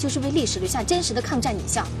使命就是为历史留下真实的抗战影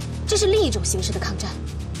像，这是另一种形式的抗战。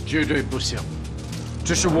绝对不行，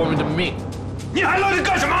这是我们的命。你还愣着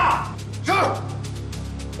干什么？是。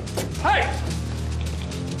嘿，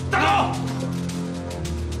大哥。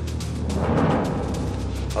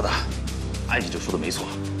老大，按你这说的没错，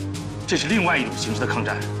这是另外一种形式的抗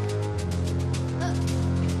战。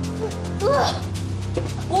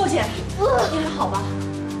婀姐，你还好吧？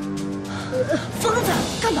疯子，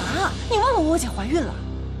干嘛？你忘了婀姐怀孕了？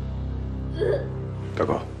大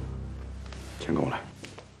哥，先跟我来。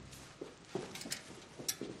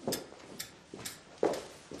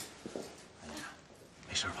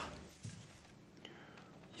没事吧？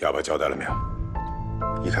哑巴交代了没有？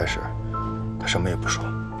一开始他什么也不说，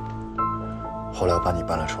后来我把你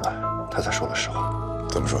搬了出来，他才说了实话。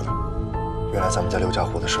怎么说的？原来咱们家刘家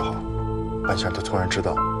户的时候，半仙他突然知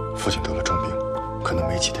道父亲得了重病，可能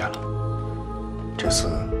没几天了。这次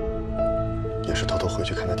也是偷偷回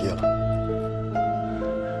去看他爹了。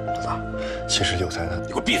老大，其实有才他……你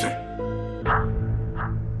给我闭嘴！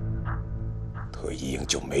特一营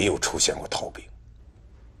就没有出现过逃兵，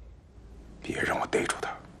别让我逮住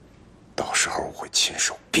他，到时候我会亲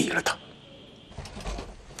手毙了他。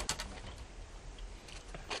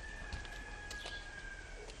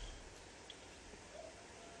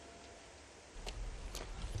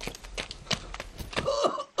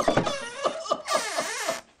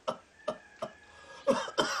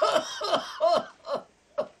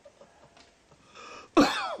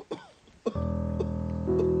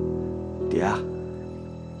爹啊，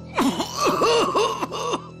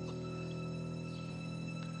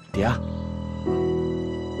爹啊，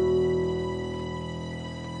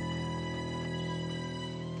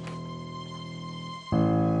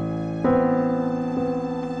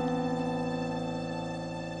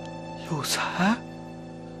有才，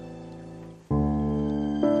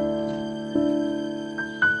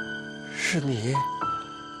是你。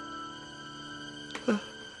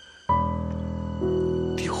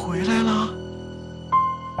你回来了？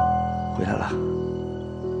回来了。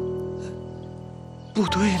部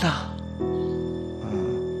队呢？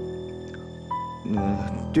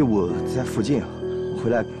队伍在附近，我回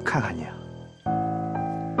来看看你。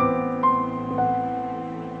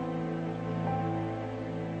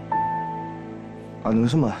啊，那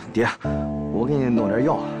什么，爹，我给你弄点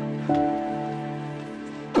药。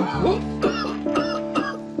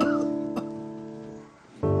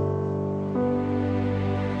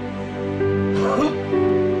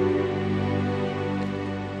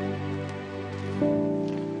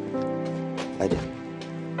来点，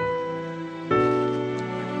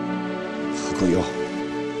喝口药。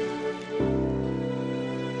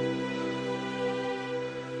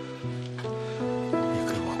你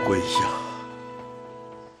给我跪下！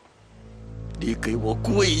你给我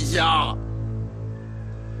跪下！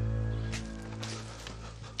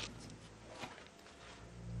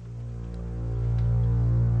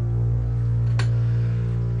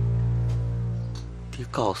你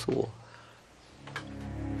告诉我，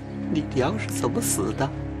你娘是怎么死的？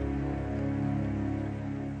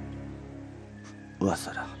饿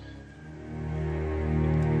死的。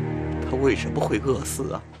她为什么会饿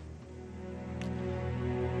死啊？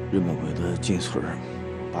日本鬼子进村，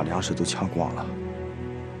把粮食都抢光了。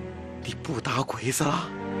你不打鬼子了，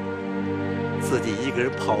自己一个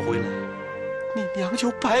人跑回来，你娘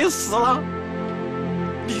就白死了。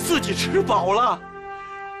你自己吃饱了，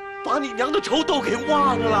把你娘的仇都给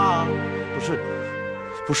忘了。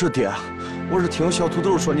不是爹，我是听小土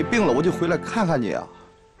豆说你病了，我就回来看看你啊。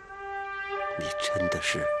你真的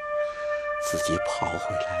是自己跑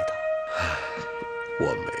回来的？我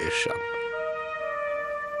没伤。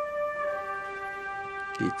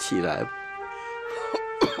你起来吧。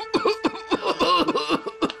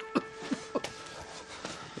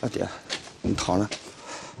啊，爹，你躺着。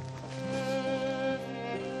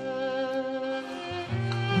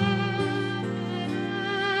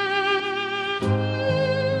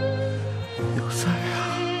有事儿啊？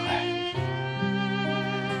哎，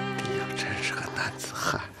爹呀，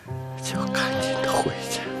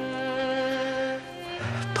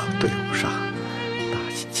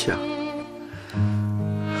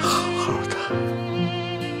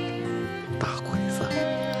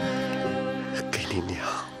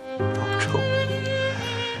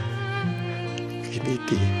你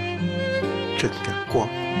爹挣点光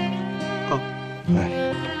啊！哎，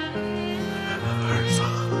儿子，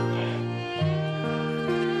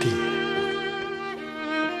爹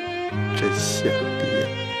真想你呀！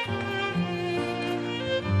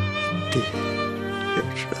爹也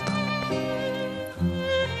知道，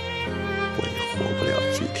我也活不了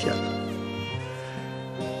几天了。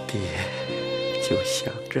爹就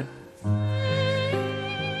想着，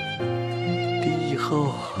你以后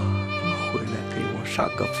回来给我上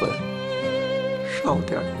个坟，烧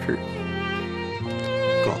点纸，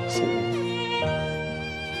告诉我，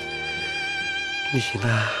你呢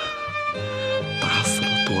打死了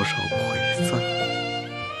多少鬼子，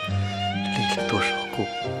立了多少功，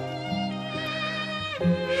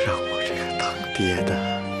让我这个当爹的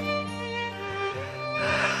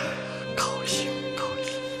高兴高兴。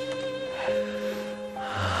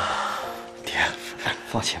爹，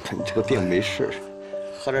放心吧，你这个病没事，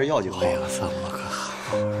喝点药就好了。我有这么个好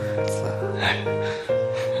儿子，哎，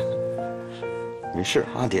没事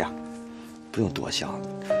啊，爹，不用多想，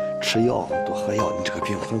吃药多喝药，你这个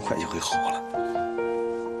病很快就会好了。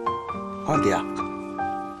啊，爹。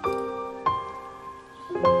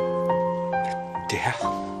爹，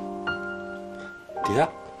爹。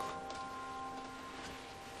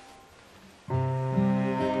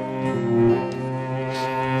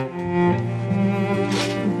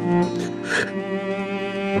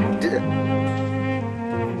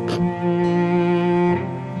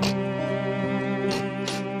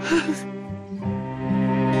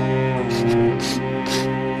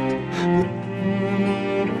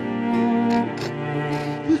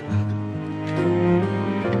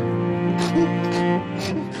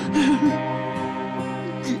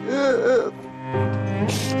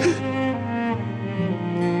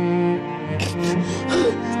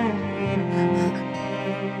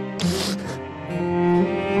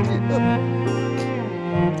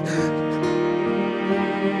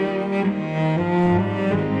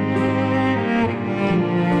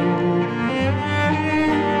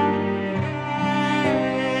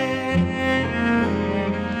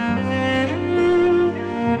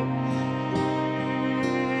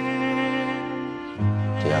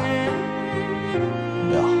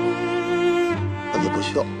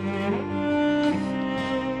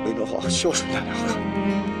孝顺点两个，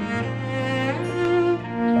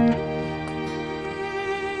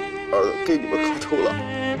儿子给你们磕头了。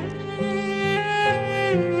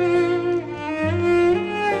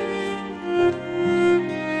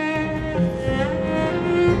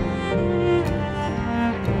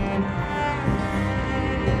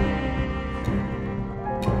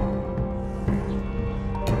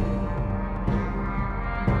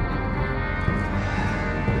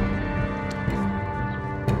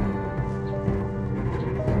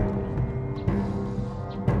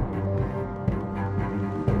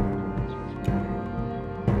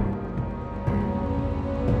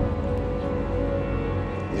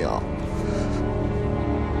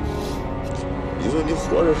你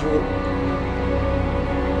活着时候，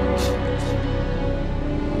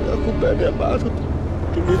连口白面馒头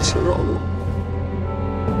都没吃着过。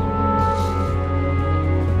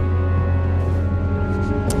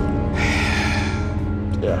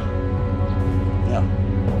爹，娘，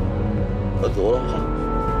我走了哈，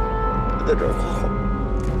你在这儿好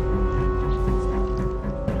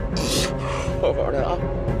好，好好的啊。